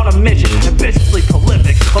a man on a mission, ambitiously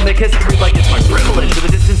prolific. I'll make history like it's my privilege, but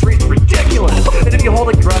the distance reached ridiculous. And if you hold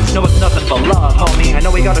a grudge, know it's nothing but love, homie. I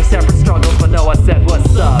know we got our separate struggles, but no, I said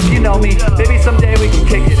what's up. You know me, maybe someday we can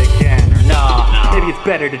kick it again, or nah. Maybe it's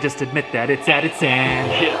better to just admit that it's at its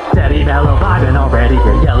end. Steady mellow vibing already.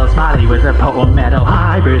 A yellow smiley with a potent metal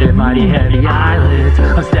hybrid and mighty heavy eyelids.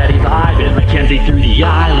 I'm steady vibing Mackenzie through the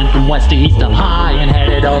island. From west to east I'm high and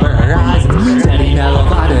headed over horizons. Steady mellow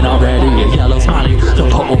vibing already. A yellow smiley with a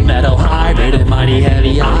potent metal hybrid and mighty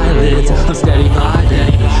heavy eyelids. I'm steady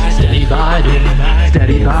vibing, steady vibing,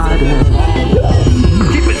 steady vibing.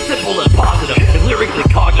 Keep it simple and positive, and lyrically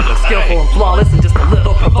cognitive, skillful and flawless, and just a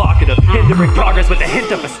little provocative. Hindering progress with a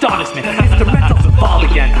hint of astonishment. Instrumentals evolve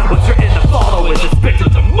again. What's written to follow is expected to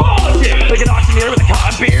demolish it. Like an auctioneer with a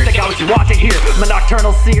cotton beard, I got what you want to hear. I'm a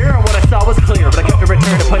nocturnal seer, and what I saw was clear, but I couldn't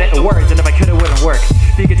return to put it in words, and if I could, it wouldn't work.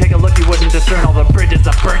 If you could take a look, you wouldn't discern all the bridges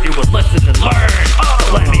I burnt. You would listen and learn.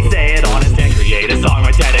 So let me say it honest and create a song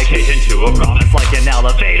with dedication to a promise, like an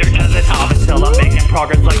elevator to the top until I'm making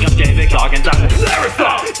progress like I'm David Goggins. I'm never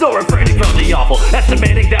stop, so refraining from the awful,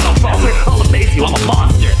 estimating that I'll falter. I'll amaze you, I'm a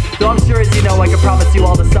monster. Though I'm sure as you know I could promise you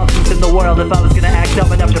all the substance in the world if I was gonna act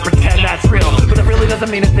dumb enough to pretend that's real. But that really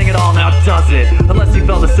doesn't mean a thing at all now, does it? Unless you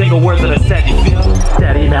felt a single word that I said, you feel?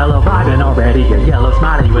 Steady mellow vibing already. A yellow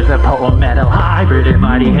smiley with a potent metal hybrid and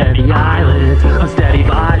mighty heavy eyelids. I'm steady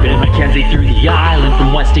vibing Mackenzie through the island.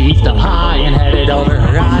 From west to east I'm high and headed over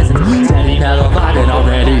horizons. Steady mellow vibing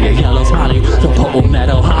already. A yellow smiley with a potent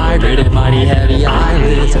metal hybrid and mighty heavy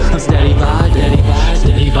eyelids. I'm steady vibing,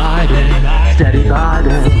 steady vibing, steady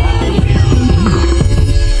vibing.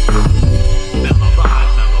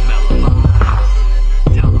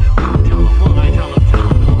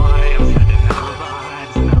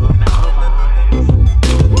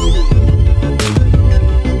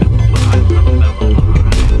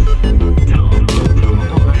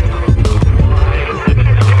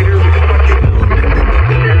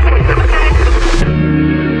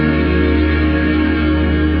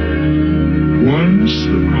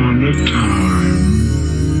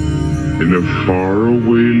 In a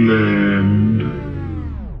faraway land,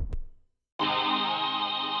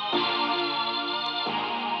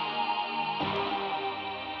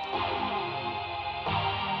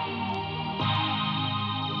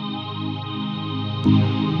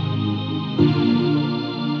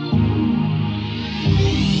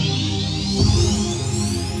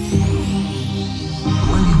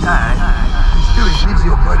 when you die, the spirit leaves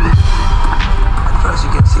your body. At first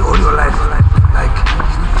you can see all your life like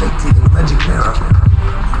reflected in a magic mirror,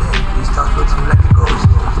 and then you start floating like a ghost,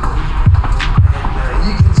 and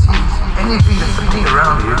you can see anything that's happening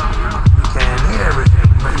around you. You can hear everything,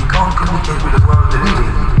 but you can't communicate with the world of the living.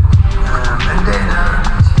 And then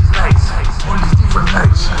you see these lights, all these different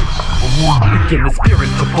lights of all begin the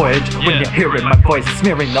spiritual voyage. When you're hearing my voice,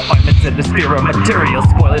 smearing the ointments in the sphere of material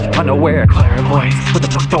spoilage. Unaware clairvoyance with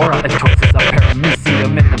a fedora and choices of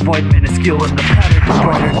paramuseum in the void, minuscule in the pattern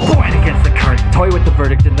embroidered. Point against the current, toy with the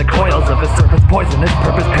verdict in the coils of a serpent's poisonous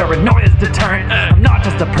purpose. Paranoia's deterrent. I'm not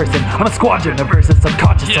just a person, I'm a squadron of versus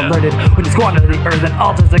subconscious alerted. When you squander the earth and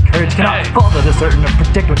alters the courage, cannot fall to the certain or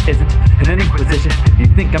predict what isn't in an inquisition. If you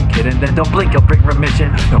think I'm kidding, then don't blink, you'll bring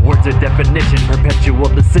remission. No words or definition, perpetual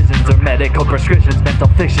decisions or medical prescriptions. Mental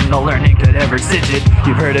fiction, no learning could ever cinch it.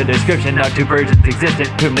 You've heard a description, now two versions existent,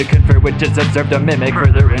 whom to confer with just observe to mimic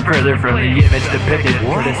further and further from the image depicted.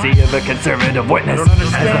 Courtesy of a conservative witness,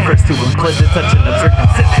 as the first to implicit such an absurd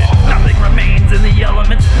consistent. Nothing remains in the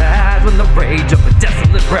elements as when the rage of a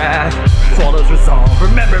desolate wrath swallows resolve.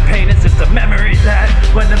 Remember, pain is just a memory that,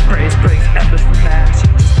 when embrace breaks embers from ash,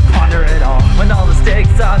 just ponder it all. When all the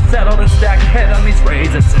stakes are settled and stacked, enemies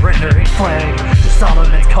raise a surrendering flag. The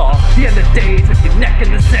Solomon's call, the end of days with your neck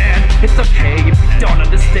in the sand. It's okay if you don't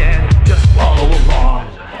understand, just follow along.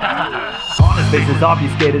 Honest faces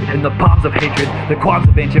obfuscated in the palms of hatred, the qualms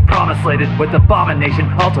of ancient promise slated with abomination,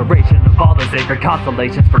 alteration of all the sacred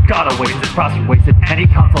constellations. Forgot wasted, prostrate wasted, any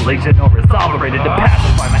consolation or resolverated to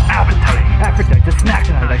pacify my appetite. Aphrodite to snack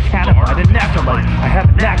tonight, I can't abide a natural life. I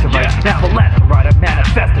haven't acted right, now the last ride, I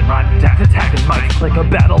manifest and rhyme. Tax attack and might, like a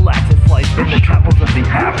battle axe is sliced in the temples of the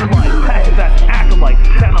afterlife. Passive as an acolyte,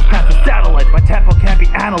 channels past the satellites. My tempo can't be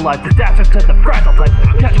analyzed, disasters to the fragile type.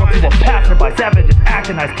 Casualty will passerby, savages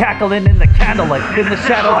actinize, cackling in the candlelight. In the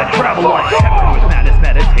shadows I travel like tempered with madness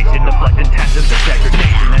meditation, deflecting tensions of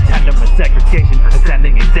segregation, and tandem with segregation,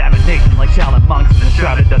 ascending examination like Shaolin monks in the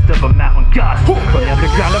shrouded dust of a mountain gust. From the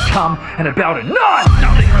underground I've come, and about it none.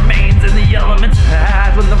 Nothing remains in the elements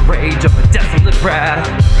as when the rage of a desolate wrath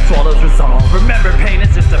swallows resolve. Remember, pain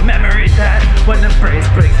is just a memory that, when embrace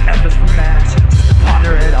breaks embers from ash, just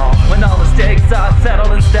ponder it all. When all the stakes are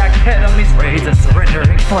settled and stacked, enemies raise a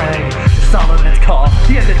surrendering flag. The Solomon's call,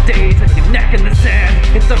 the end of days with your neck in the sand.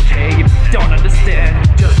 It's okay if you don't understand,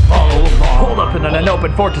 just follow along. Hold up in an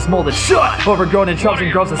unopened fortress molded shut, overgrown in shrubs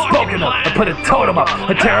and groves unspoken of. I put a totem up,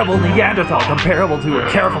 a terrible Neanderthal, comparable to a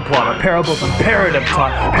careful plot. A parable's imperative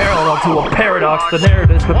taught, parallel to a paradox. The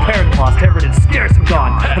narrative's prepared and lost, heritage scarce and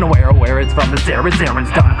gone. Unaware where it's from, the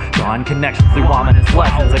errands done. Drawing connections through ominous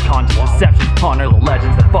lessons, a conscious perception. Honor the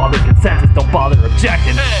legends that father consensus, don't bother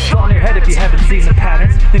objecting. It's on your head if you haven't seen the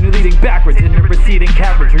patterns. Then you're leading backwards in a receding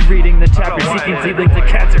caverns. Rereading the chapter, seeking seedlings of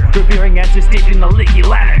cancer. Revering answers steeped in the leaky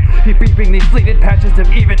lantern. Keep beeping these fleeted patches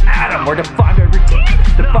of even atom. Or define my routine,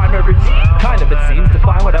 define my routine. Kind of it seems,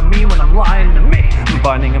 define what I mean when I'm lying to me. I'm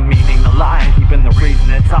finding a meaning, the lie, keeping the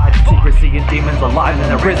reason inside. Secrecy and demons alive,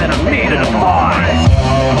 and there isn't a me to define.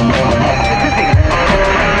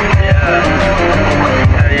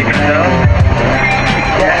 Yeah, you can tell.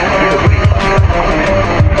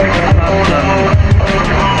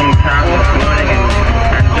 Some time this morning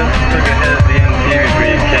and just took ahead of the MTV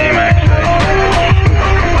brief came actually.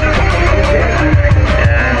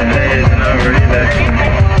 Yeah, today isn't over either.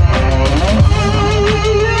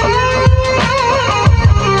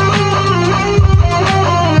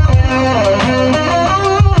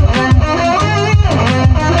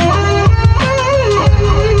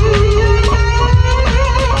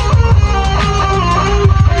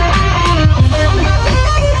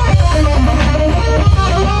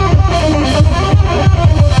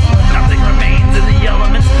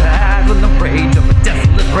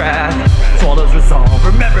 Swallows resolve.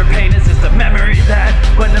 Remember, pain is just a memory that,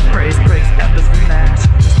 when embrace breaks embers from ash,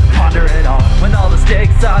 just ponder it all. When all the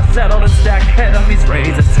stakes are settled and stacked, enemies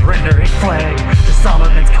raise a surrendering flag. The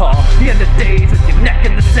Solomon's call, the end of days with your neck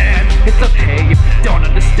in the sand. It's okay if you don't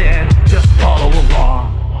understand, just follow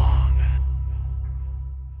along.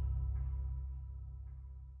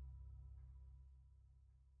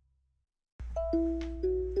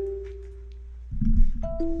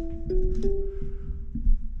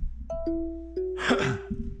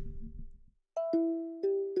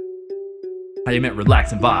 I emit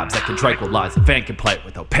relaxing vibes that can tranquilize. A fan can play it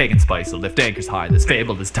without pagan spice, so lift anchors high. This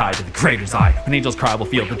fable is tied to the creator's eye. When angels cry, we'll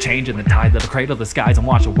feel the change in the tide that'll cradle the skies and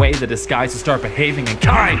wash away the disguise, to start behaving in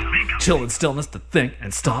kind. Chill in stillness to think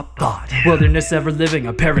and stop thought. Wilderness ever living,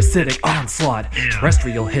 a parasitic onslaught.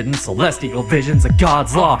 Terrestrial hidden, celestial visions, a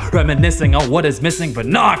god's law. Reminiscing on what is missing but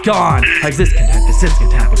not gone. I exist content, desist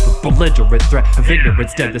content with the belligerent threat of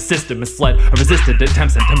ignorance dead. The system is fled, I resisted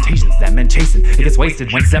attempts and temptations that men chasing. It gets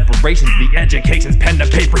wasted when separation's the edge education's pen to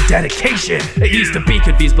paper dedication. It used to be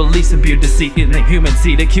confused beliefs, imbued deceit in the human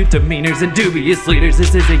seed, acute demeanors and dubious leaders.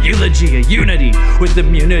 This is a eulogy, a unity with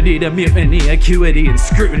immunity to mutiny, acuity and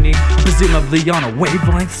scrutiny, presumably on a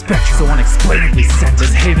wavelength spectrum. So unexplainably sent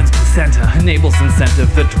as Haven's placenta enables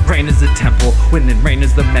incentive. The terrain is a temple, wind and rain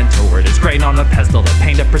is the mentor. It is grain on a pestle that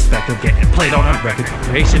paint a perspective, getting played on a record.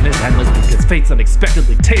 Creation is endless because fate's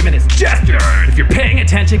unexpectedly tame in its gesture. If you're paying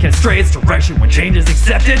attention, can stray its direction when change is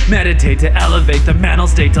accepted. Meditate to elevate the mental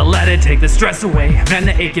state, to let it take the stress away. Mend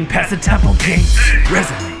the ache and pass the temple gates.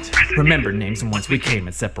 Resonate. Remember names from whence we came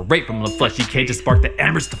and separate from the fleshy cage to spark the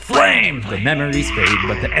embers to flame. The memories fade,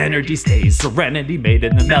 but the energy stays. Serenity made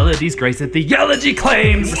in the melodies, grace that the eulogy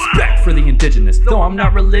claims. Respect for the indigenous, though I'm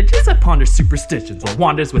not religious, I ponder superstitions what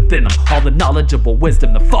wanders within them. All the knowledgeable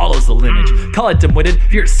wisdom that follows the lineage. Call it dim-witted,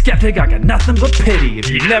 if you're a skeptic, I got nothing but pity. If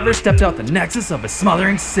you never stepped out the nexus of a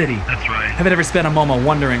smothering city. That's right. Have you ever spent a moment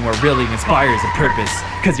wondering what really inspires a purpose?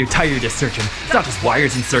 Cause you're tired of searching. It's not just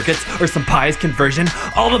wires and circuits, or some pious conversion.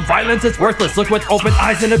 All the violence is worthless, look with open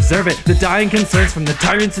eyes and observe it. The dying concerns from the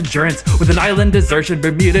tyrant's endurance, with an island desertion,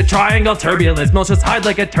 Bermuda Triangle turbulence. Most just hide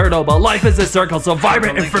like a turtle, but life is a circle so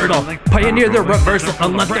vibrant and fertile. Pioneer the reversal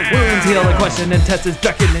and let the wounds heal. A question and test is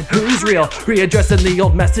beckoning, who's real? Readdressing the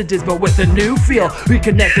old messages but with a new feel.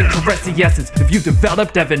 Reconnect and caress the essence. If you've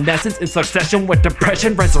developed evanescence in succession with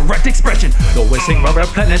depression, resurrect expression. The wishing will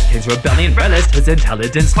replenish, King's rebellion relished, his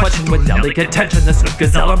intelligence clutching with delicate tension. The swift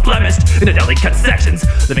gazelle unblemished in the delicate sections,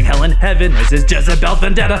 living hell in heaven is his Jezebel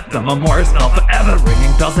vendetta. The memorial spell forever,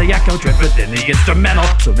 ringing bells they echo, drift within the instrumental,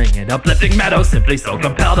 swimming in uplifting meadows, simply so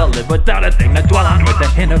compelled to live without a thing to dwell on, with a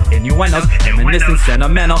hint of innuendos, reminiscent,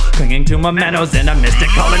 sentimental, clinging to mementos in a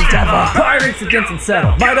mystical endeavor. Pirates against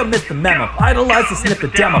unsettled, might have missed the memo, idolize the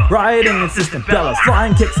snippet demo, rioting insistent bellows,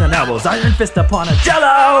 flying kicks and elbows, iron fist upon a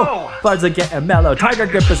jello. Birds are getting mellow, tiger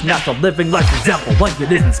grip is natural, living life example, like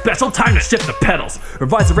it isn't special, time to shift the pedals,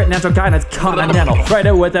 revise the written natural guidance continental, write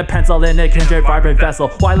it with a pencil in a kindred vibrant vessel,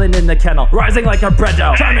 whiling in the kennel, rising like a bread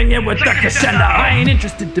dough, chiming in with the crescendo. I ain't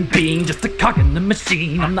interested in being just a cog in the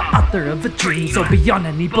machine, I'm the author of a dream, so beyond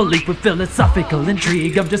any belief with philosophical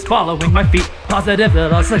intrigue, I'm just following my feet, positive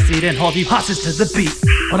that I'll succeed and hold you hostage to the beat,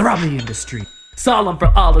 while the Robbie industry. Solemn for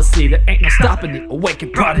all to see, there ain't no stopping the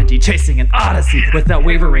awakened prodigy, chasing an odyssey without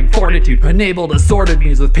wavering fortitude, enabled assorted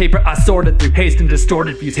muse with paper I sorted through haste and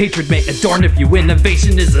distorted views. Hatred may adorn a few,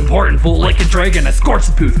 innovation is important, full like a dragon, I scorch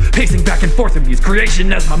the booth, pacing back and forth and views,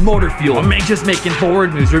 creation as my motor fuel. I'm anxious making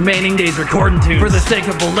forward moves, remaining days recording tunes, for the sake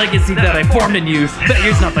of a legacy that I formed in youth.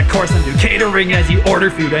 Failure's not the course I'm due, catering as you order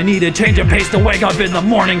food, I need a change of pace to wake up in the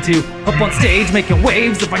morning too. Up on stage making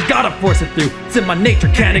waves if I gotta force it through, it's in my nature,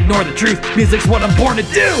 can't ignore the truth, music's what I'm born to do.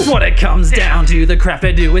 It's what it comes down to, the craft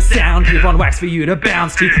I do is sound proof on wax for you to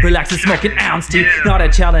bounce to, relax and smoke an ounce to, not a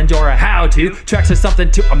challenge or a how-to, tracks are something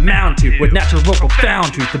to amount to, with natural vocal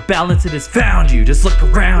found truth, the balance it has found you, just look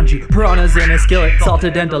around you, piranhas in a skillet,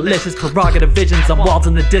 salted and delicious, prerogative visions on walls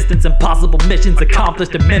in the distance, impossible missions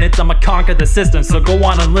accomplished in minutes, I'ma conquer the system, so go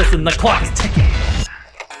on and listen, the clock is ticking.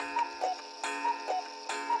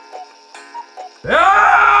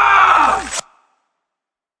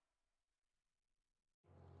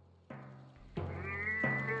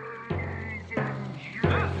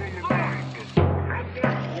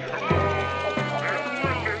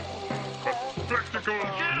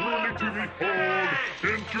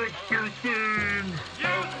 Introducing the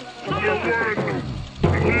one,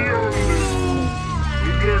 the only,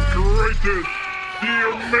 the greatest, the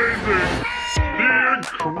amazing, the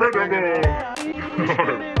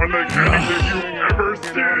incredible, unlike anything you've ever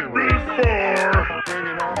seen before.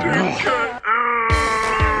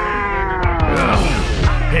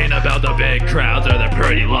 Ain't about the big crowds or the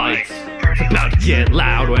pretty lights, it's about to get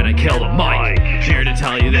loud when I kill the mic. Here to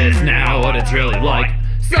tell you this now, what it's really like.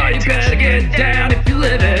 So you better get down if you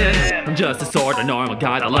live it. I'm just a sort of normal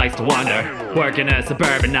guy that likes to wander, working a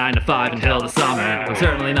suburban 9 to 5 until the summer. I'm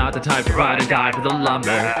certainly not the type to provide a guide for the lumber,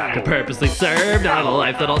 to purposely serve not a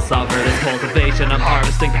life that'll suffer. This cultivation, I'm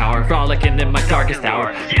harvesting power, frolicking in my darkest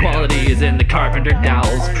hour. The quality is in the carpenter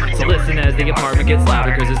dowels, so listen as the apartment gets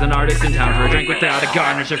louder, cause there's an artist in town for a drink without a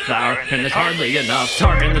garnish or flour, and there's hardly enough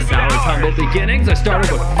tar in the sours. Humble beginnings, I started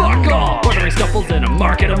with fuck all, ordering scuffles in a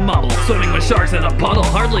market of mumble, swimming with sharks in a puddle,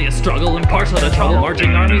 hardly a struggle, impartial to trouble,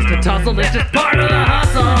 marching armies to tussle, it's just part of the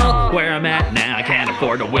hustle. Where I'm at now, I can't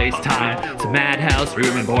afford to waste time, it's a madhouse,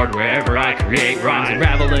 room and board wherever I create rhymes,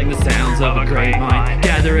 unraveling the sounds of a great mind,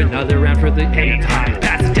 gather another round for the 8th time,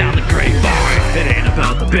 pass it down the grapevine. It ain't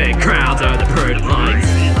about the big crowds or the pretty lights,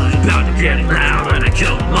 it's about to get loud when I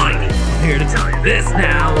kill the mic. I'm here to tell you this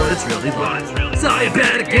now, what it's really like, so you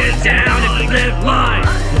better get down if you live life.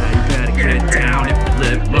 Yeah, you better get down if you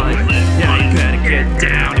live life. Yeah, you better get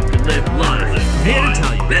down if you live life. I'm here to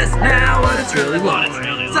tell you this now, what it's really like.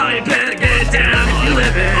 So you better get down if you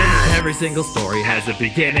live it. Every single story has a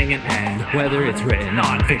beginning and end, whether it's written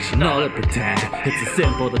on fictional or pretend. It's as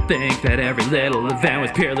simple to think that every little event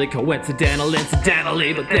was purely coincidental,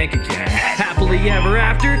 incidentally, but think again. Happily ever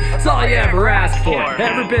after, it's all you ever asked for.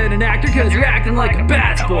 Ever been an actor cause you're acting like a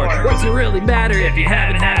bad sport? What's it really matter if you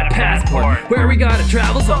haven't had a passport? Where we gotta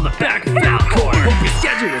travel's on the back of Falcor. Hope your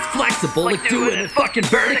schedule is flexible, like doing it fucking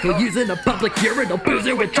vertical, using a public urinal,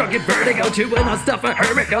 boozing with drunken vertigo, chewing on stuff a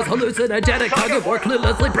hermit goes hallucinogenic, tugging more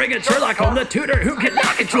cluelessly, bringing Sherlock home the tutor who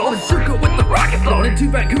cannot control and circle with the rocket flown into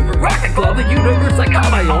Vancouver rocket globe. The universe I call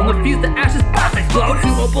my own, the fuse the ashes past explode.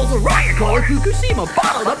 Sumo bulls a riot glow, Fukushima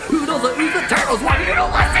bottled up, poodles that ooze the turtles, why you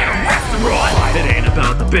don't let it rest and roll. It ain't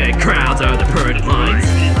about the big crowds or the pretty lights,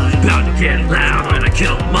 it's about to get loud when I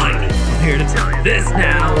kill the mic. I'm here to tell you this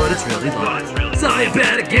now, what it's really like. So you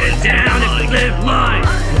better get down if you live life.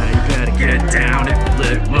 Yeah, you better get down if you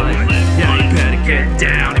live life. Yeah, you better get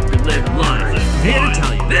down if you live life. I'm here to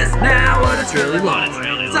tell you this now, what it's really like.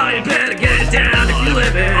 So you better get down if you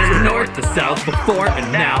live it. From north to south, before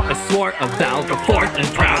and now, I swore a vow, go forth and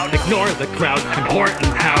proud. Ignore the crowd,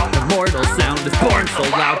 important how immortal sound is born so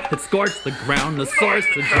loud. It scorched the ground, the source,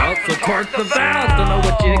 the drought, so torque the vows. Don't know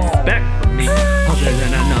what you expect from me, other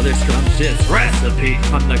than another scrumptious recipe.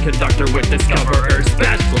 I'm the conductor with Discoverer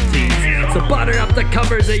specialties, so butter up the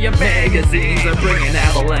covers of your magazines. I'm bringing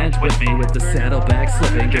avalanche with me with the saddlebag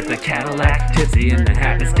slipping, get the Cadillac tipsy in the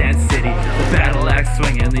happenstance city. The battle axe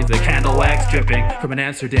swinging leaves the candle wax dripping from an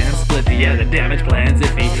Amsterdam spliffy. Yeah, the damage plan's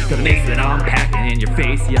iffy, got an ace that I'm packing in your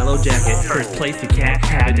face, yellow jacket. First place you can't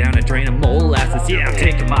have it, down a drain of molasses. Yeah, I'm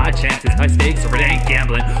taking my chances, high stakes or it ain't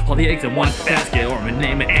gambling. All the eggs in one basket or my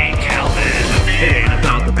name it ain't Calvin. It ain't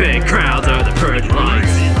about the big crowds or the pretty lights,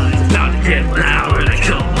 it's about to get loud when I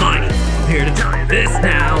kill the mic. I'm here to tell you this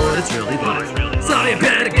now, what it's really like. So you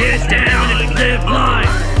better get down if you live life.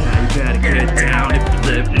 Yeah, you better get down if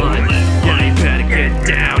you live life. Yeah, you better get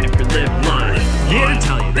down if you live life. I'm here to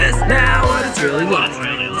tell you this now, what it's really like.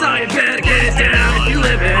 So you better get down if you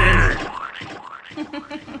live it.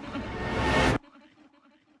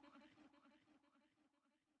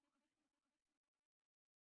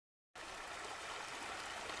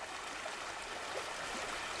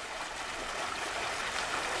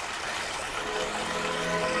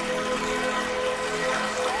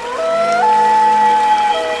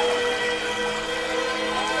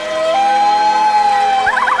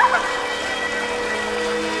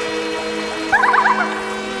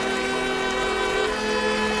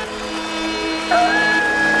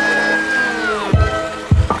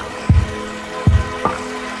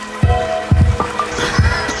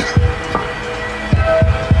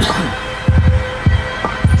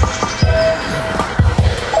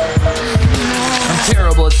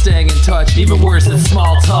 Even worse than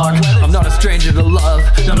small talk. I'm not a stranger to love,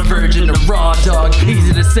 not a virgin to raw dog.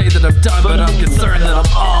 Easy to say that I'm done, but I'm concerned that I'm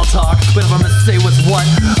all talk. But if I'm gonna say what's what,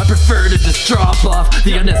 I prefer to just drop off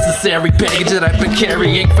the unnecessary baggage that I've been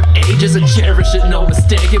carrying for ages. I cherish it, no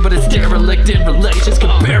mistaking, but it's derelict in relations. Can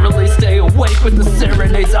barely stay awake with the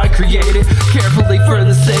serenades I created carefully for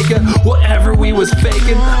the sake of whatever we was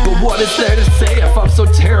faking. But what is there to say if I'm so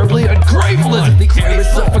terribly ungrateful? As if the air is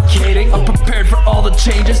suffocating, I'm prepared for all the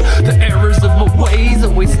changes, the errors of my ways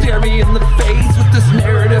always stare me in the face with this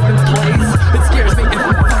narrative in place. It scares me if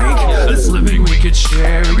I think this living we could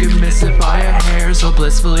share, we could miss it by a hair, so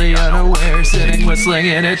blissfully unaware, sitting whistling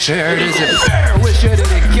in a chair. Is it fair? Wish I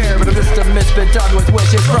didn't care, but I'm just a misfit done with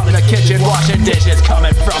wishes from the kitchen, washing dishes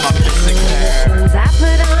coming from a missing hair. I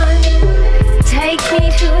put on, take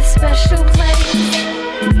me to a special place.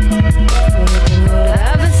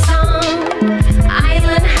 Love a song, I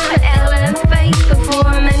learned how to elevate before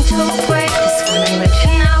a mental break. Just wanna let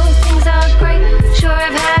you know things are great. Sure,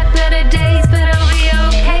 I've had better days, but I'll be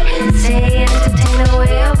okay. Stay entertained the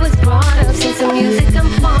way I was brought up. Since the music I'm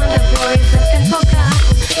fond of, worries left and forgotten.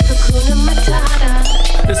 Hakuna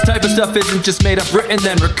Matata. This type of stuff isn't just made up, written,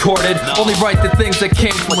 then recorded. Only write the things that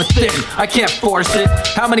came from within. I can't force it.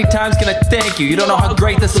 How many times can I thank you? You don't know how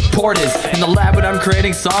great the support is. In the lab when I'm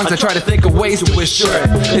creating songs, I try to think of ways to assure it.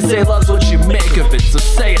 They say love's what you make of it, so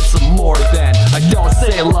say it some more then. I don't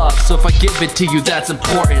say love, so if I give it to you, that's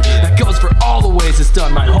important. That goes for all the ways it's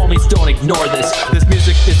done, my homies, don't ignore this. This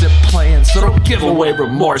music isn't playing, so don't give away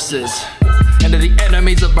remorses. And to the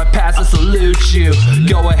enemies of my past, I salute you.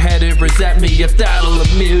 Go ahead and resent me if that'll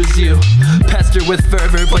amuse you. Pester with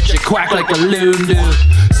fervor, but you quack like a loon do.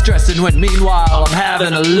 stressing when meanwhile I'm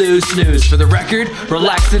having a loose snooze. For the record,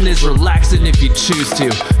 relaxing is relaxing if you choose to.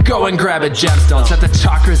 Go and grab a gemstone, set the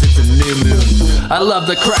chakras, it's a new moon. I love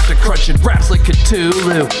the craft of crunching raps like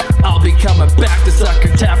Cthulhu. I'll be coming back to sucker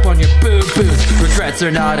tap on your boo-boos. Regrets are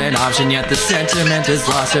not an option, yet the sentiment is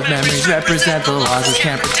lost. If memories represent the losses,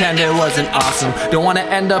 can't pretend it wasn't awesome. Don't want to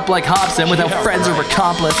end up like Hobson without friends or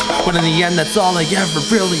accomplice, when in the end that's all I ever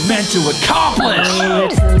really meant to accomplish. The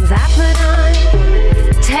tunes I put on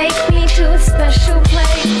take me to a special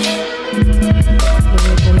place. With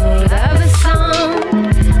the mood of a song,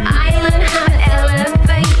 I learn how to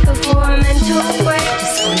elevate before I'm into a break.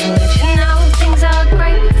 Just wanna let you know things are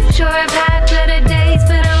great. Sure I've had better days,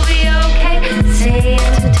 but I'll be okay. Stay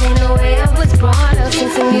entertained the way I was brought up. Sing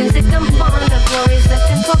some music I'm fond of, glories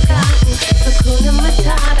left and forgotten. Hakuna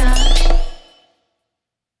Matata.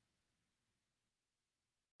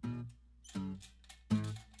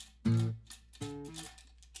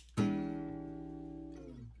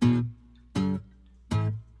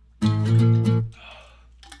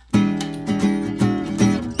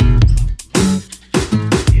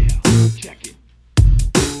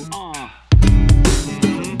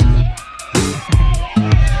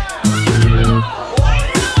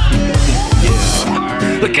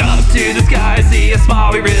 Look up to the sky, see how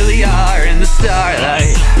small we really are in the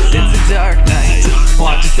starlight. It's a dark night.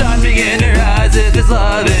 Watch the sun begin to rise with this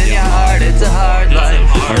love in your heart. It's a hard life,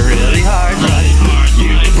 a really hard life.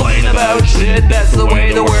 You complain about shit, that's the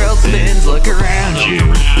way the world spins. Look around you,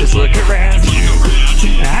 just look around you.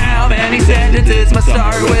 How many sentences must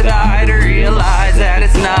start with I to realize that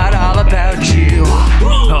it's not all about you?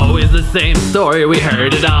 Always the same story, we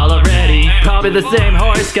heard it all already. Probably the same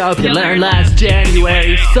horoscope you learned last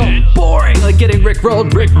January. So boring, like getting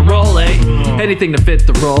rickrolled, rolling. Anything to fit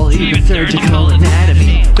the role, even surgical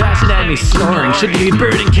anatomy. Fashion at me snoring, shouldn't be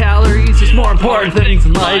burning calories. There's more important things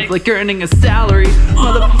in life, like earning a salary.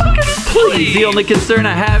 Motherfuckers, please. The only concern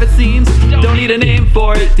I have, it seems, don't need a name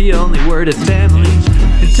for it. The only word is family.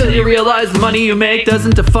 Until you realize the money you make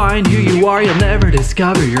doesn't define who you are, you'll never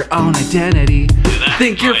discover your own identity.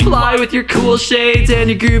 Think you're fly with your cool shades and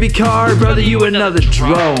your groovy car, brother, you another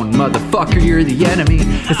drone. Motherfucker, you're the enemy.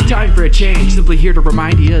 It's time for a change, simply here to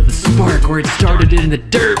remind you of the spark where it started in the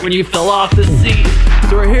dirt when you fell off the seat.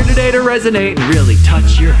 So we're here today to resonate and really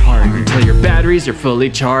touch your heart until your batteries are fully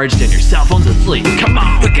charged and your cell phone's asleep. Come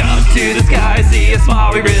on! Look up to the sky, see how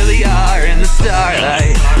small we really are in the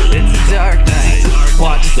starlight. It's a dark night.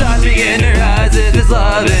 Watch the sun begin to rise with this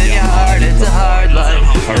love in your heart. It's a hard life,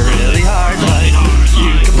 a really hard life.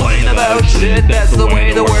 You complain about shit, that's the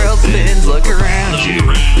way the world spins. Look around you,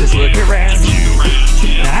 just look around you.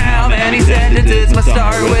 How many sentences must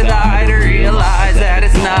start with I to realize that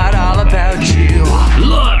it's not all about you?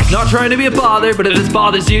 Look, not trying to be a bother, but if this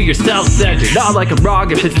bothers you, you're self-centered. Not like a wrong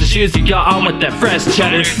if it's the shoes you got on with that fresh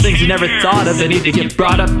cheddar. Things you never thought of, they need to get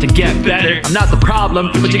brought up to get better. I'm not the problem,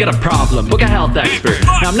 but you got a problem. Book a health expert.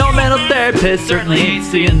 Now I'm no mental therapist, certainly ain't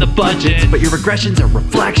seeing the budget, but your regression's a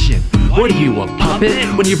reflection. What are you, a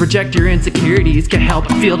puppet? When you project your insecurities, can't help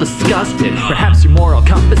but feel disgusted. Perhaps your moral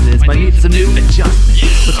compasses might need some new adjustment.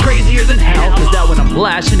 What's crazier than hell is that when I'm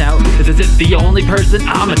lashing out, it's as if the only person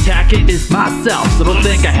I'm attacking is myself. So don't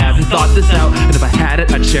think I haven't thought this out, and if I had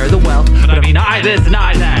it, I'd share the wealth. But I mean, I this and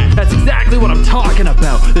I that, that's exactly what I'm talking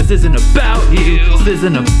about. This isn't about you, this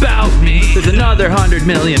isn't about me. There's another 100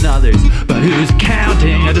 million others, but who's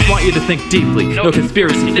counting? I just want you to think deeply, no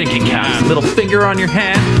conspiracy thinking caps. Middle finger on your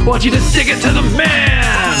hand, want you to stick it to the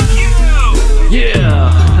man!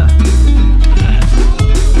 Yeah!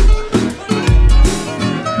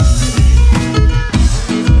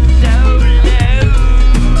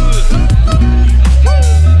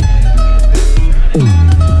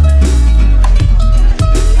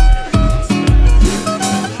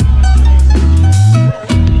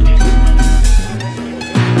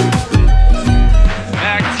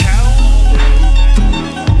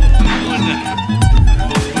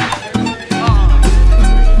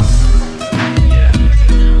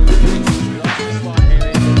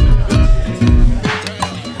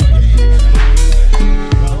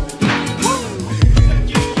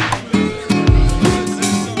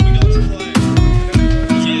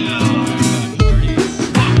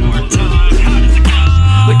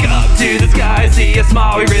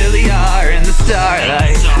 Small we really are in the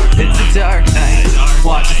starlight. It's a dark night.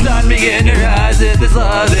 Watch the sun begin to rise with this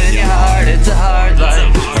love in your heart. It's a hard life,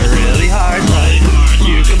 a really hard life.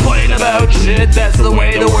 You complain about shit, that's the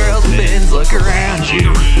way the world spins. Look around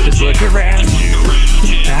you, just look around you.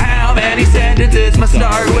 How many sentences must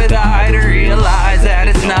start with I to realize that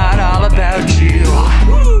it's not all about you?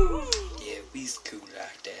 Yeah, we's cool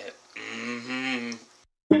like that.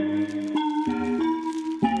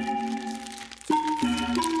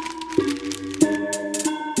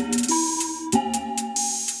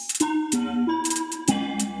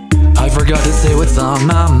 forgot to say what's on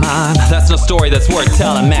my mind. That's no story that's worth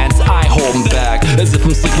telling, man, so I hold 'em back. As if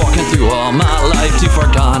I'm sleepwalking through all my life, too far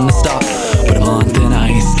gone to stop. But I'm on thin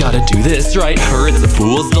ice, gotta do this right, or it's a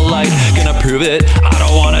fool's delight. Gonna prove it, I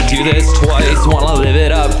don't wanna do this twice. Wanna live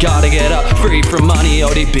it up, gotta get up, free from money.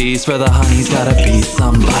 ODBs for the honeys, gotta be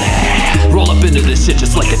somebody. Roll up into this shit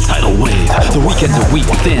just like a tidal wave. The weekends are weak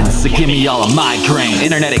thin, so give me all a migraine.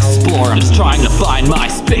 Internet Explorer, I'm just trying to find my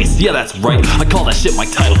space. Yeah, that's right, I call that shit my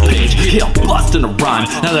title page. Yeah, I'm busting a rhyme,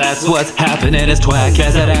 now that's what's happening. It's twack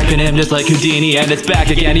as that acronym, just like Houdini, and it's back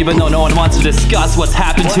again. Even though no one wants to discuss what's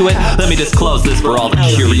happened to it, let me disclose this for all the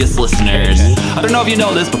curious listeners. I don't know if you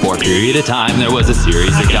know this, before a period of time there was a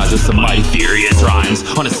series of guys with some mighty furious rhymes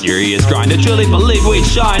on a serious grind. I truly believe we'd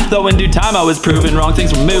shine, though in due time I was proven wrong.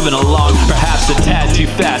 Things were moving along, perhaps a tad too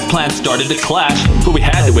fast. Plans started to clash, but we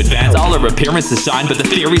had to advance. All our appearances shined, but the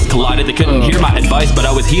theories collided. They couldn't hear my advice, but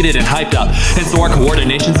I was heated and hyped up, and so our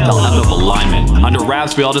coordinations fell out of alignment. Under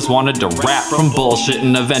wraps we all just wanted to rap from bullshit,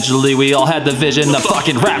 and eventually we all had the vision to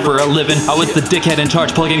fucking rap for a living. I was the dickhead in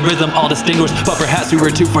charge, plugging rhythm, all distinguished, but perhaps we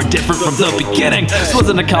were too far different from the beginning. This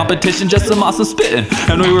wasn't a competition, just some awesome spitting,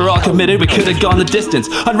 and we were all committed, we could've gone the distance.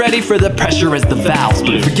 Unready for the pressure as the valves,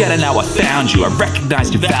 but forgetting how I found you, I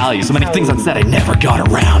recognized your value. So many things unsaid I never got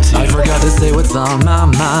around to. I forgot to say what's on my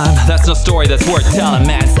mind. That's no story that's worth telling,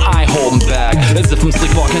 man, so I hold 'em back. As if I'm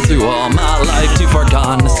sleepwalking through all my life, too far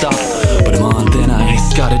gone to stop. But I'm on thin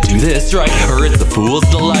ice, gotta do this right, or it's a fool's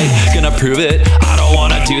delight. Gonna prove it, I don't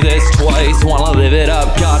wanna do this twice. Wanna live it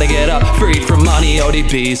up, gotta get up, free from money.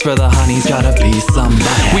 ODBs for the honeys, gotta be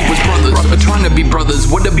somebody. We was brothers, trying to be brothers.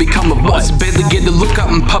 What have become of us? Barely get to look out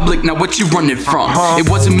in public, now what you running from? It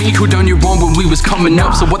wasn't me who done you wrong when we was coming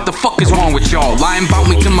up, so what the fuck is wrong with y'all? Lying about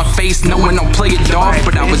me to my face, knowing I'll play it dog,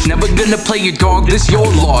 but I was never gonna play your dog, this your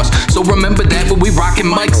loss. So remember that, but we rockin'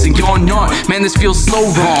 mics and y'all not. Man, this feels so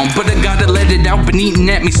wrong, but I gotta let it out. Been eating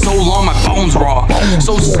at me so long, my bones raw.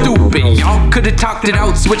 So stupid, y'all could've talked it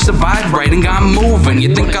out, switched the vibe right and got moving.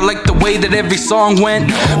 You think I like the way that every song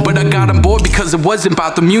went? But I got on board because it wasn't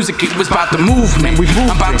about the music, it was about the movement.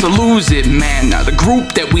 I'm about to lose it, man. Now the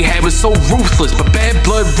group that we had was so ruthless, but bad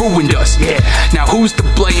blood ruined us. Now who's to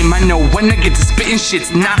blame? I know when I get to spitting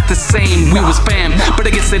shit's not the same. We was fam, but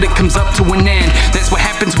I guess that it comes up to an end. That's what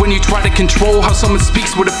happens when you try to control how someone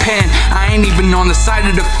speaks with a pen. I ain't even on the side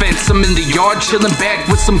of the fence, I'm in the yard chilling back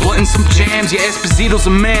with some blunt and some jams. Yeah, Esposito's a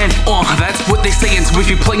man, that's what they saying. So if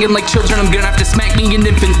you're playing like children, I'm gonna have to smack me an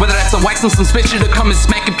infant. Whether that's on wax and some spit shit or come and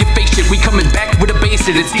smack up your face shit. We coming back with a bass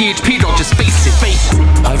it, it's DHP, don't just face it, face it.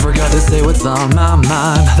 I forgot to say what's on my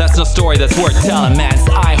mind. That's no story that's worth telling, man,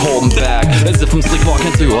 so I hold 'em back. As if I'm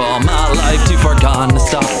sleepwalking through all my life, too far gone to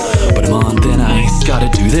stop. But I'm on thin ice, gotta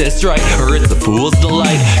do this right, or it's a fool's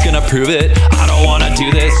delight. Gonna prove it, I don't wanna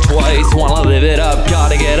do this twice. Wanna live it up,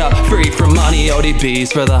 gotta get up, free from money.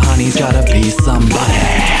 ODBs for the honeys, gotta be somebody.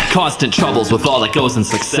 Constant troubles with all that goes in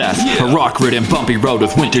success. A rock-ridden bumpy road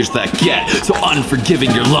with winters that get so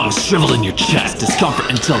unforgiving, your lungs shrivel in your chest. Discomfort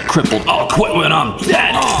until crippled, I'll quit when I'm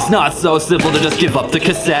dead. It's not so simple to just give up the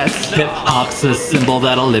cassettes. Hip-hop's a symbol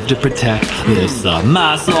that I'll live to protect. Lifts up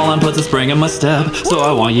my soul and puts a spring in my step. So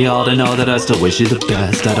I want you all to know that I still wish you the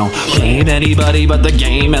best. I don't blame anybody but the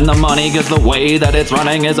game and the money, cause the way that it's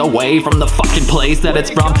running is away from the fucking place that it's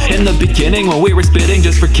from. In the beginning when we were spitting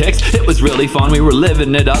just for kicks, it was really fun, we were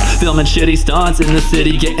living it up. Filming shitty stunts in the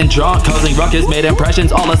city, getting drunk, causing ruckus, made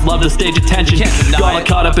impressions, all us love to stage attention. Got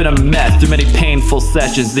caught up in a mess through many painful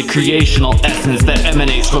sessions. The creational essence that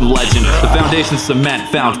emanates from legend. The foundation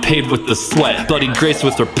cement found paved with the sweat. Bloody grace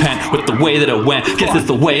with repent with the way that it went. Guess it's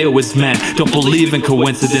the way it was meant. Don't believe in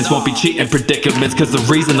coincidence, won't be cheating predicaments. Cause the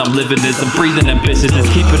reason I'm living is I'm breathing ambitious. Is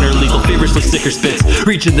keeping her legal, feverishly sticker spits.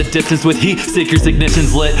 Reaching the distance with heat seekers,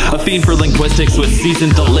 ignitions lit. A fiend for linguistics with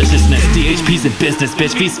seasoned deliciousness. DHP's in business,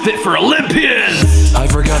 bitch, be fit for Olympians. I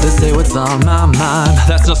forgot to say what's on my mind.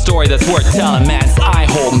 That's no story that's worth telling, man, so I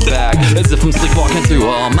hold 'em back. As if I'm sleepwalking through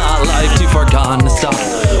all my life, too far gone to stop.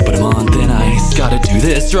 But I'm on thin ice, gotta do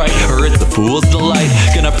this right, or it's a fool's delight.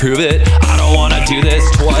 Gonna prove it, I don't wanna do this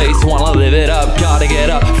twice. Wanna live it up, gotta get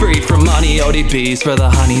up, free from money. ODBs for the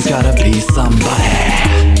honeys, gotta be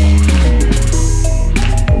somebody.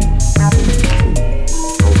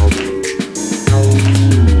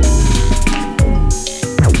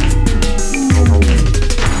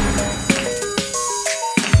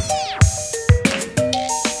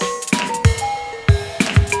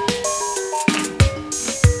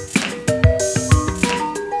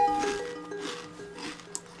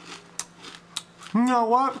 You know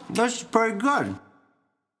what? This is pretty good.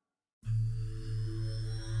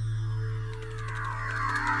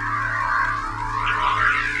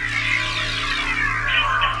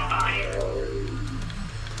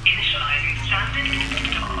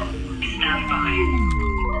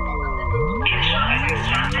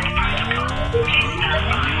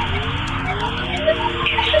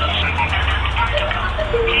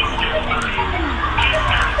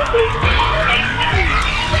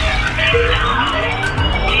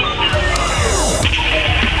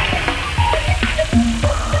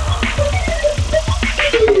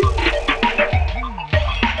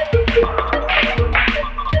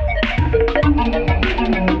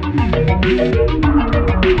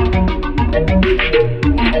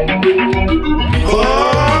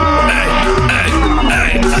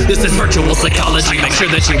 psychology. Make sure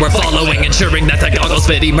that you are following, ensuring that the goggles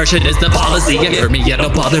fit. Immersion is the policy. You hear me, yeah,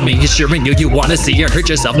 don't bother me. Assuring you wanna see or hurt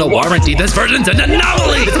yourself, no warranty. This version's an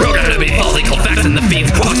anomaly. It's programmed to be falsely called facts in the feeds.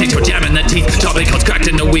 Potato jam in the teeth. Topic codes cracked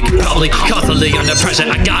in a week. Probably constantly under pressure.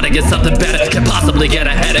 I gotta get something better. Can possibly get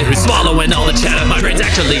ahead of who's swallowing all the chatter. My brain's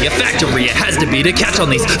actually a factory. It has to be to catch on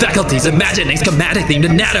these faculties. Imagining schematic themed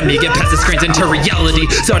anatomy. Get past the screens into reality.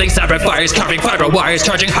 Starting cyber fires, carving fiber wires,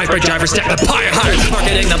 charging hyperdriver, stack the pyre hires,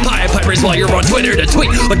 marketing the Pied Pipers while you're on Twitter to tweet,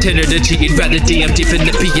 on Tinder to cheat. Rather DM deep in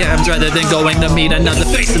the PMs rather than going to meet another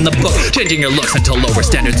face in the book. Changing your looks until lower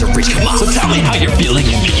standards are reached. Come on. So tell me how you're feeling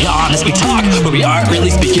and be honest. We talk, but we aren't really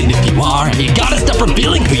speaking if you are. And you gotta stop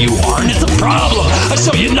revealing who you are, and it's a problem. I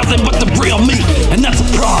show you nothing but the real me, and that's a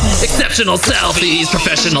promise. Exceptional selfies,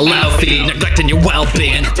 professional outfit, neglecting your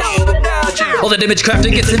well-being. All that image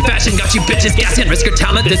crafting gets in fashion. Got you bitches gassing, risk your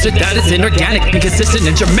talent. This or that is inorganic, inconsistent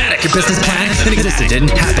and dramatic. Your business plan inexistent,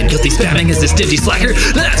 didn't happen. Guilty spamming is this stingy slacker.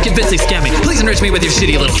 That's convincing scamming. Please enrich me with your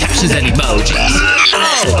shitty little captions and emojis.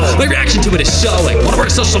 Oh, my reaction to it is showing. Wanna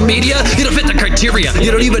work social media? You don't fit the criteria.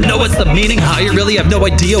 You don't even know what's the meaning. How you really have no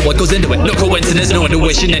idea what goes into it. No coincidence, no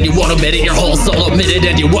intuition, and you won't omit it. Your whole soul omitted,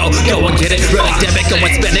 and you won't go and get it. Reddit debit, go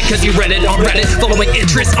and spend it, cause you read it on Reddit. Following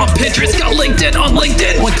interests on Pinterest. Go LinkedIn on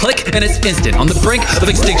LinkedIn. One click and it's instant. On the brink of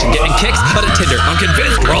extinction, getting kicks out of Tinder. I'm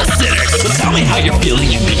convinced we're all sinners. So tell me how you're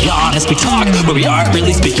feeling and be honest. We talk, but we aren't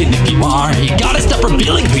really speaking if you are. You gotta stop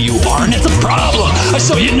revealing who you are, and it's a problem. I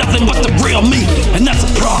show you nothing but the real me, and that's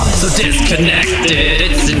a promise. So disconnected,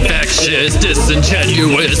 it's infectious,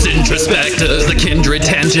 disingenuous, introspective. The kindred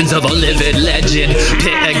tangents of a livid legend.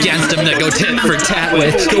 Pit against him to go tit for tat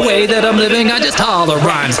with. The way that I'm living, I just holler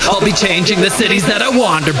rhymes. I'll be changing the cities that I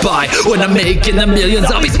wander by. When I'm making the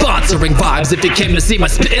millions, I'll be sponsoring vibes. If you came to see my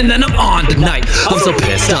spittin', then I'm on tonight. I'm so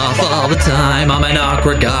pissed off all the time. I'm an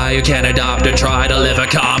awkward guy who can't adopt or try to live a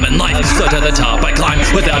common life. So to the top I climb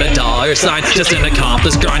without a dollar sign, just an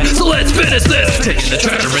accomplished grind. So let's finish this. Taking the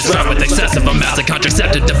treacherous route with excessive amounts of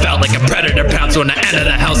contraceptive to felt like a predator pounce when I enter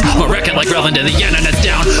the house. I'll wreck it like Relvin to the end and it's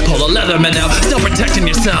down. Pull a Leatherman out, still protecting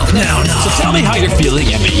yourself now. So tell me how you're feeling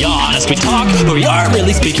and be honest. We talk, but we aren't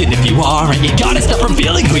really speaking if you are. And you gotta stop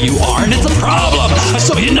revealing who you are, and it's a problem. I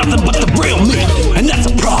show you nothing but the real me, and that's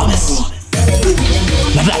a promise.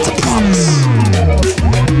 Now that's a promise.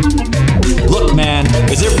 Look, man,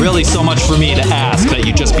 is it really so much for me to ask that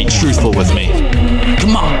you just be truthful with me?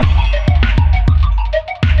 Come on.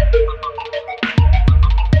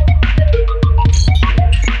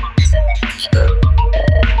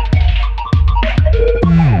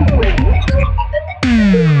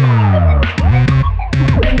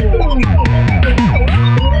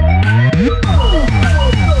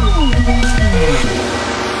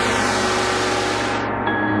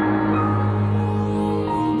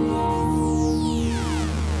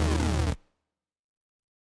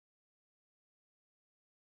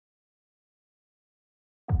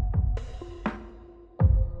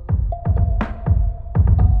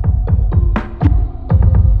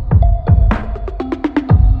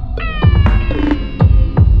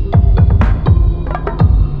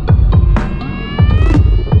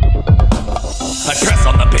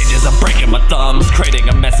 Creating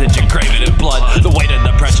a message engraved in blood. The weight of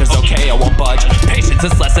the pressure's okay, I won't budge. Patience,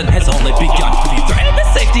 this lesson has only begun. If you threaten the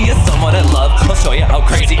safety of someone I love, I'll show you how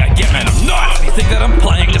crazy I get, man, I'm not. If you think that I'm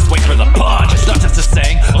playing, just wait for the punch. It's not just a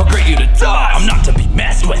saying, I'll grade you to die. I'm not to be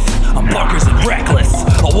messed with, I'm bonkers and reckless.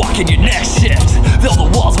 I'll walk in your next shift, fill the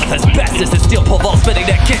walls with asbestos and steel pole vault, spinning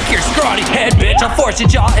that kick your scrawny head, bitch. I'll force your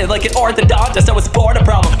jaw in like an orthodontist. I was born a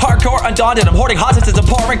problem, hardcore, undaunted. I'm hoarding hostages and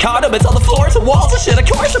pouring condiments on the floors and walls and shit. Of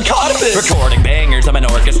course I'm caught of it. Recording bangers, I'm an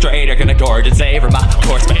orchestrator, gonna gorge and savor my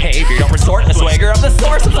coarse behavior. Don't resort to swagger, I'm the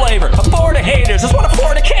source of flavor. I'm bored of haters, just wanna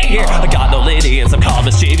fornicate here. I got no Lydians, I'm calm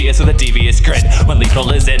mischievous with a devious grin. When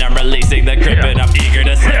lethal is in, I'm releasing the grip, and I'm eager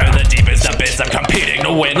to slip in the deepest abyss. I'm competing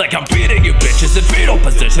to win, like I'm beating you bitches in fetal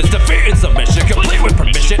positions. Defeat and submission, complete with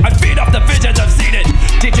permission. I feed off the visions, I've seen it.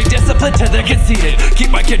 Teaching discipline to the conceited.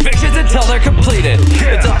 Keep my convictions until they're completed.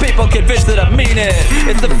 Until people convinced that I mean it.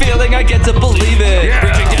 It's the feeling I get to believe it.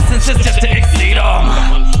 Reaching distances just to exceed them.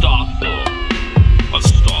 Unstoppable.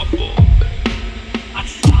 Unstoppable.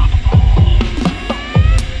 Unstoppable.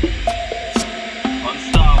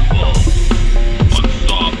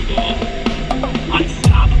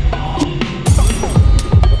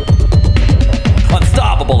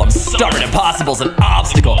 Unstoppable, I'm stubborn, impossible's an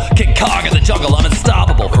obstacle. King Kong in the jungle, I'm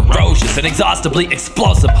unstoppable. Ferocious, loose, inexhaustibly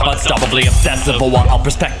explosive, unstoppably obsessive, a want all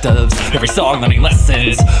perspectives, every song learning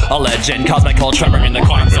lessons, a legend, cosmical tremor in the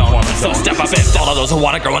quiet zone. So step up and all of those who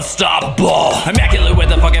wanna grow unstoppable. Immaculate with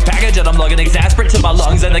the fucking package, and I'm looking exasperate to my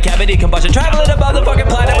lungs and the cavity combustion, traveling above the fucking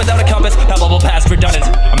planet without a compass, palpable past redundant.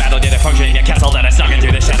 I'm adult functioning a castle that I snuck in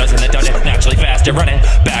through the shadows in the dungeon, naturally faster running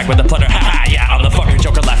back with the plunder. Ha yeah, I'm the fucking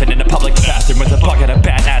Joker laughing in a public bathroom with a bucket of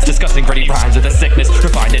badass, disgusting gritty rhymes with a sickness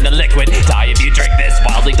refined in a liquid. Die if you drink this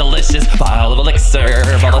wildly delicious vial of elixir,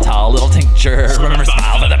 volatile little tincture. Remember,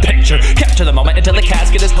 smile for the picture, capture the moment until the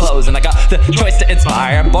casket is closed, and I got the choice to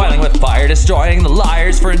inspire. I'm boiling with fire, destroying the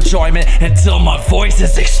liars for enjoyment until my voice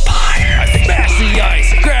is expired. I smash the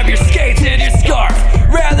ice, grab your skates and your scarf.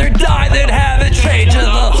 Rather die than have it change to the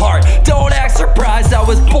heart. Don't act surprised, I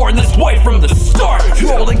was born this way from the start.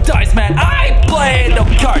 Rolling dice, man, I play no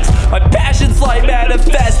cards. My passion's like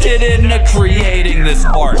manifested into creating this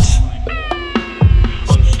art.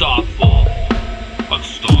 Unstoppable.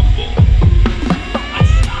 Unstoppable.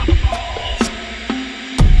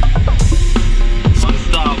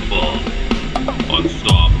 Unstoppable.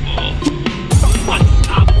 Unstoppable.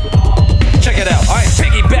 Check it out, I ain't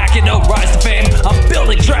piggybacking, no rise to fame. I'm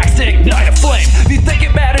building tracks to ignite a flame. If you think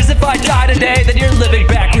it matters if I die today, then you're living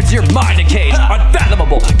backwards, your mind in cage.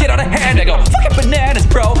 Unfathomable, get out of hand, I go fucking bananas,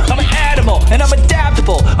 bro. I'm an animal, and I'm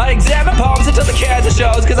adaptable. I examine poems until the cancer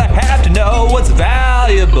shows, cause I have to know what's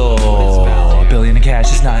valuable. A billion in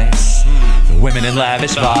cash is nice, women in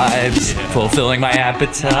lavish vibes, fulfilling my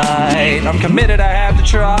appetite. I'm committed, I have to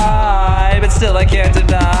try, but still I can't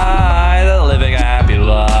deny that living a happy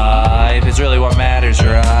life is really what matters,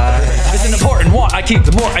 right? It's an important want I keep.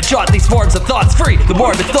 The more I jot these forms of thoughts free, the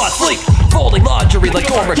more the thoughts leak. Folding lingerie like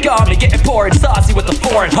origami, getting bored and saucy with the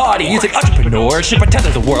foreign haughty. Using entrepreneurship, I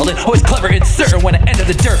tether the world and always clever and certain when I enter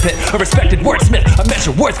the dirt pit. A respected wordsmith, I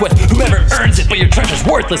measure worth with whomever earns it, but your treasure's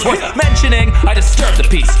worthless. Worth mentioning, I disturb the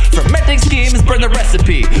peace. Fermenting schemes, burn the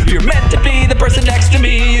recipe. If you're meant to be the person next to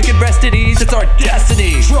me, you can rest at ease, it's our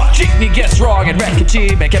destiny. Cheat me, guess wrong, and wreck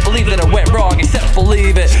achievement. Can't believe that I went wrong, except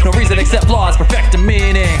believe it. No reason except flaws, perfect a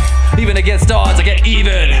meaning. Even against odds, I get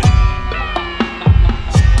even.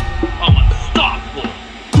 I'm unstoppable.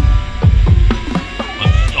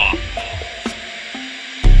 Unstoppable.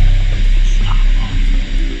 Unstoppable.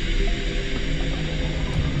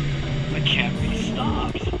 I can't be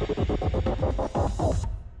stopped.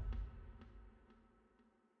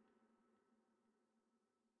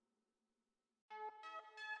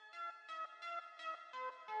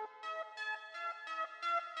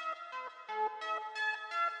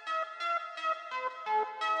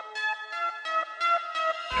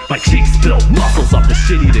 My cheeks build muscles off the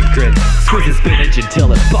shit-eating grit. Squeeze the spinach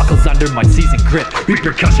until it buckles under my seasoned grit.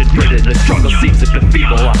 Repercussion ridden, the struggle seems to be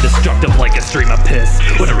feeble. I'm destructive like a stream of piss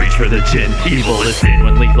when I reach for the gin. Evil is in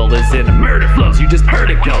when lethal is in. Murder flows, you just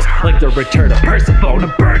heard it goes like the return of Persephone,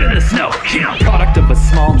 a bird in the snow. Product of a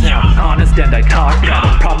small town, honest and I talk out.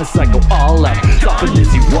 I promise I go all out, soften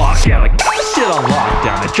as you walk out. I got the shit on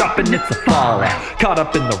lockdown, I drop and it's a fallout. Caught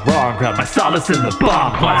up in the wrong crowd, my solace in the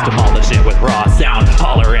bomb blast. Demolish it with raw sound,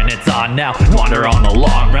 hollering it's on now. Wander on the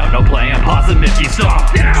long route, no playing possum if you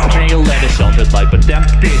stop now. May led a sheltered life, but them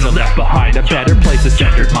days are left behind. A better place, a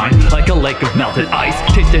centered mind, like a lake of melted ice.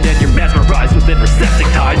 Tasted and you're mesmerized within recessing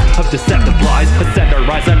tides of deceptive lies. Ascend or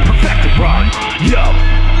rise, I'm perfected rhyme. Yo!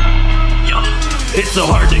 It's so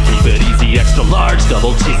hard to keep it easy, extra large,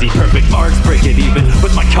 double cheesy, perfect marks, break it even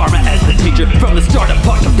with my karma as the teacher. From the start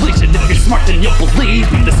upon completion, if you're smart then you'll believe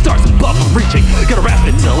me. The stars above are reaching, gotta rap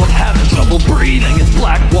until I'm having trouble breathing. It's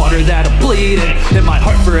Blackwater that I'm bleeding, and my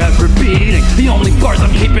heart forever beating. The only bars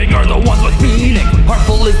I'm keeping are the ones with meaning.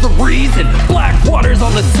 Heartful is the reason, Blackwater's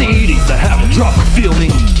on the CDs. I have a drop of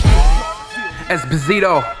feeling.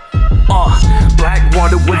 Esposito.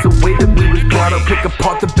 Blackwater was the way that we was brought up. Pick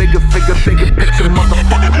apart the bigger figure, bigger picture,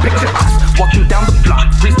 motherfucker. Picture us walking down the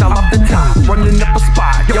block, freestyle off the top, running up a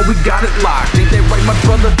spot. Yo, we got it locked. Ain't that right, my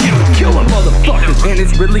brother? Kill a motherfucker. And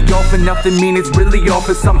it's really all for nothing, mean it's really all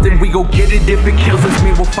for something. We go get it if it kills us.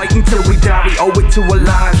 Mean we'll fight until we die. We owe it to our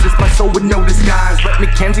lives. It's my soul with no disguise. Let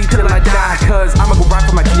Mackenzie till I die. Cause I'ma go ride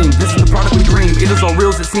for my team. This is the product we dream. It is all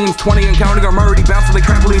real as it seems. 20 and counting, I'm already bouncing like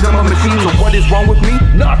trampolines on my machine. So what is wrong with me?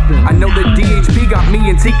 Nothing. I know that DHP got me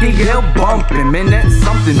and TKL bumping. Man, that's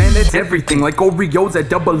something, man, that's everything. Like Oreos, I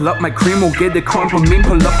double up my cream, will get a crumb from me.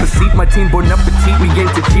 Pull up a seat, my team bon appetit. We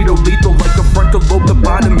into keto lethal like a frontal lobe, the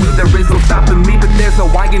bottom me. There is no stopping me, but there's no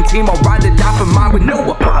wagon team. I'll ride it out for mine with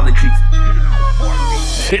no apologies.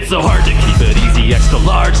 It's so hard to keep it easy, extra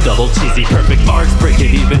large, double cheesy, perfect marks, break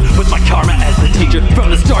it even with my karma as the teacher. From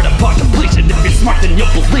the start upon completion, if you're smart then you'll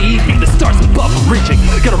believe me. The stars above are reaching,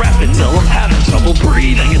 gotta rap until I'm having trouble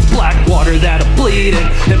breathing. It's Blackwater that I'm bleeding,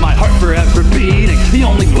 and my heart forever beating. The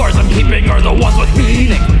only bars I'm keeping are the ones with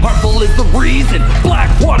meaning. Harmful is the reason,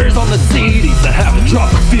 Blackwater's on the CDs. I haven't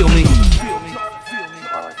dropped, feel me.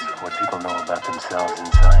 Well, it's what people know about themselves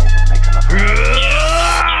inside that makes them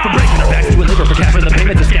From breaking our backs to a liver for cash, for the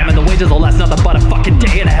payments, a scam, and the wages will last nothing but a fucking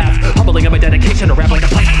day and a half. Humbling up my dedication to rap like a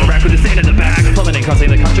place from a rack with a sand in the back. Plummeting, crossing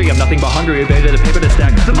the country, I'm nothing but hungry. Evaded the paper to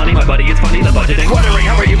stack. The money, my buddy, it's funny, the budgeting. Wondering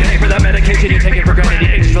how are you paying for that medication? You take it for granted, you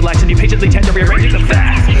anxious relax, and you patiently tend to rearranging the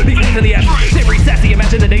facts. These things in the ass, savory, sassy,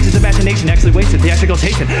 imagine the nation's imagination actually wasted. Theatrical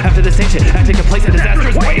station, after the station, acting complacent,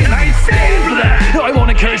 disastrous way, and I stand for that. No, I won't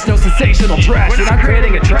encourage no sensational trash. We're not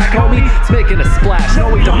creating a track, homie, it's making a splash. No,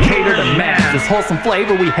 we don't cater to mass. This wholesome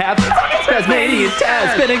flavor we have, Tasmanian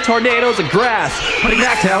Taz, spinning tornadoes of grass. Putting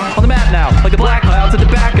Macktown on the map now, like the black clouds of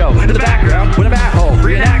tobacco. In the background, when I'm at home,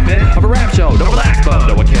 reenactment of a rap show. Don't relax, but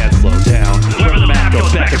no one can slow down. Wherever the map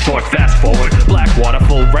goes back and forth, fast forward. Blackwater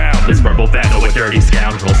full round, this verbal vandal with dirty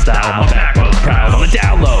scoundrel style. My back was proud on the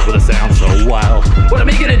down low with a sound so wild. What am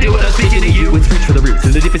I gonna do when I'm speaking to you? It's reach for the roots,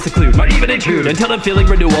 in the deepest seclude. Might even intrude until I'm feeling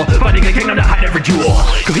renewal. Finding a kingdom to hide every jewel.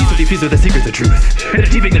 Cohesively fused with the secrets of truth, and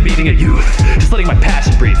achieving the meaning of youth. Just letting my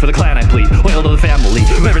passion breathe for the clan I bleed. Loyal to the family,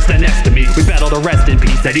 whoever stand next to me. We battle to rest in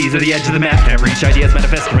peace at ease of the edge of the map. And reach ideas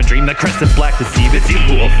manifest from a dream that crescent black deceive. It's you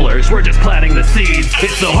who will flourish, we're just planting the seeds.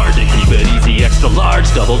 It's so hard to keep it easy, extra large,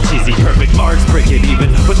 double cheesy, perfect marks, break it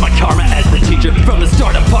even with my karma as the teacher. From the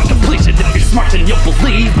start upon completion, if you're smart then you'll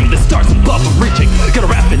believe me. The stars above are reaching, gotta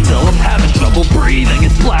rap until I'm having trouble breathing.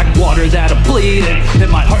 It's Blackwater that I'm bleeding,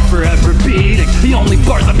 and my heart forever beating. The only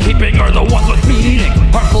bars I'm keeping are the ones with meaning.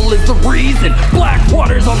 Harmful is the reason,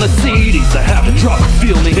 Blackwater's on the CDs. I haven't dropped,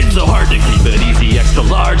 feel me. It's so hard to keep it easy, extra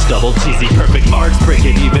large, double cheesy, perfect marks, break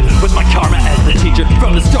it even with my karma as the teacher.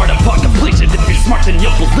 From the start upon completion, if you're smart then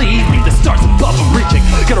you'll believe me. The stars above are reaching,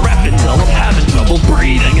 gotta rap until I'm having trouble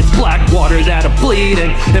breathing. It's Blackwater that I'm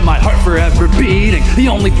bleeding, and my heart forever beating. The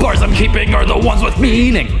only bars I'm keeping are the ones with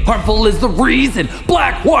meaning. Harmful is the reason,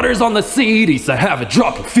 Blackwater's on the CDs. I haven't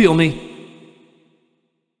dropped, feel me.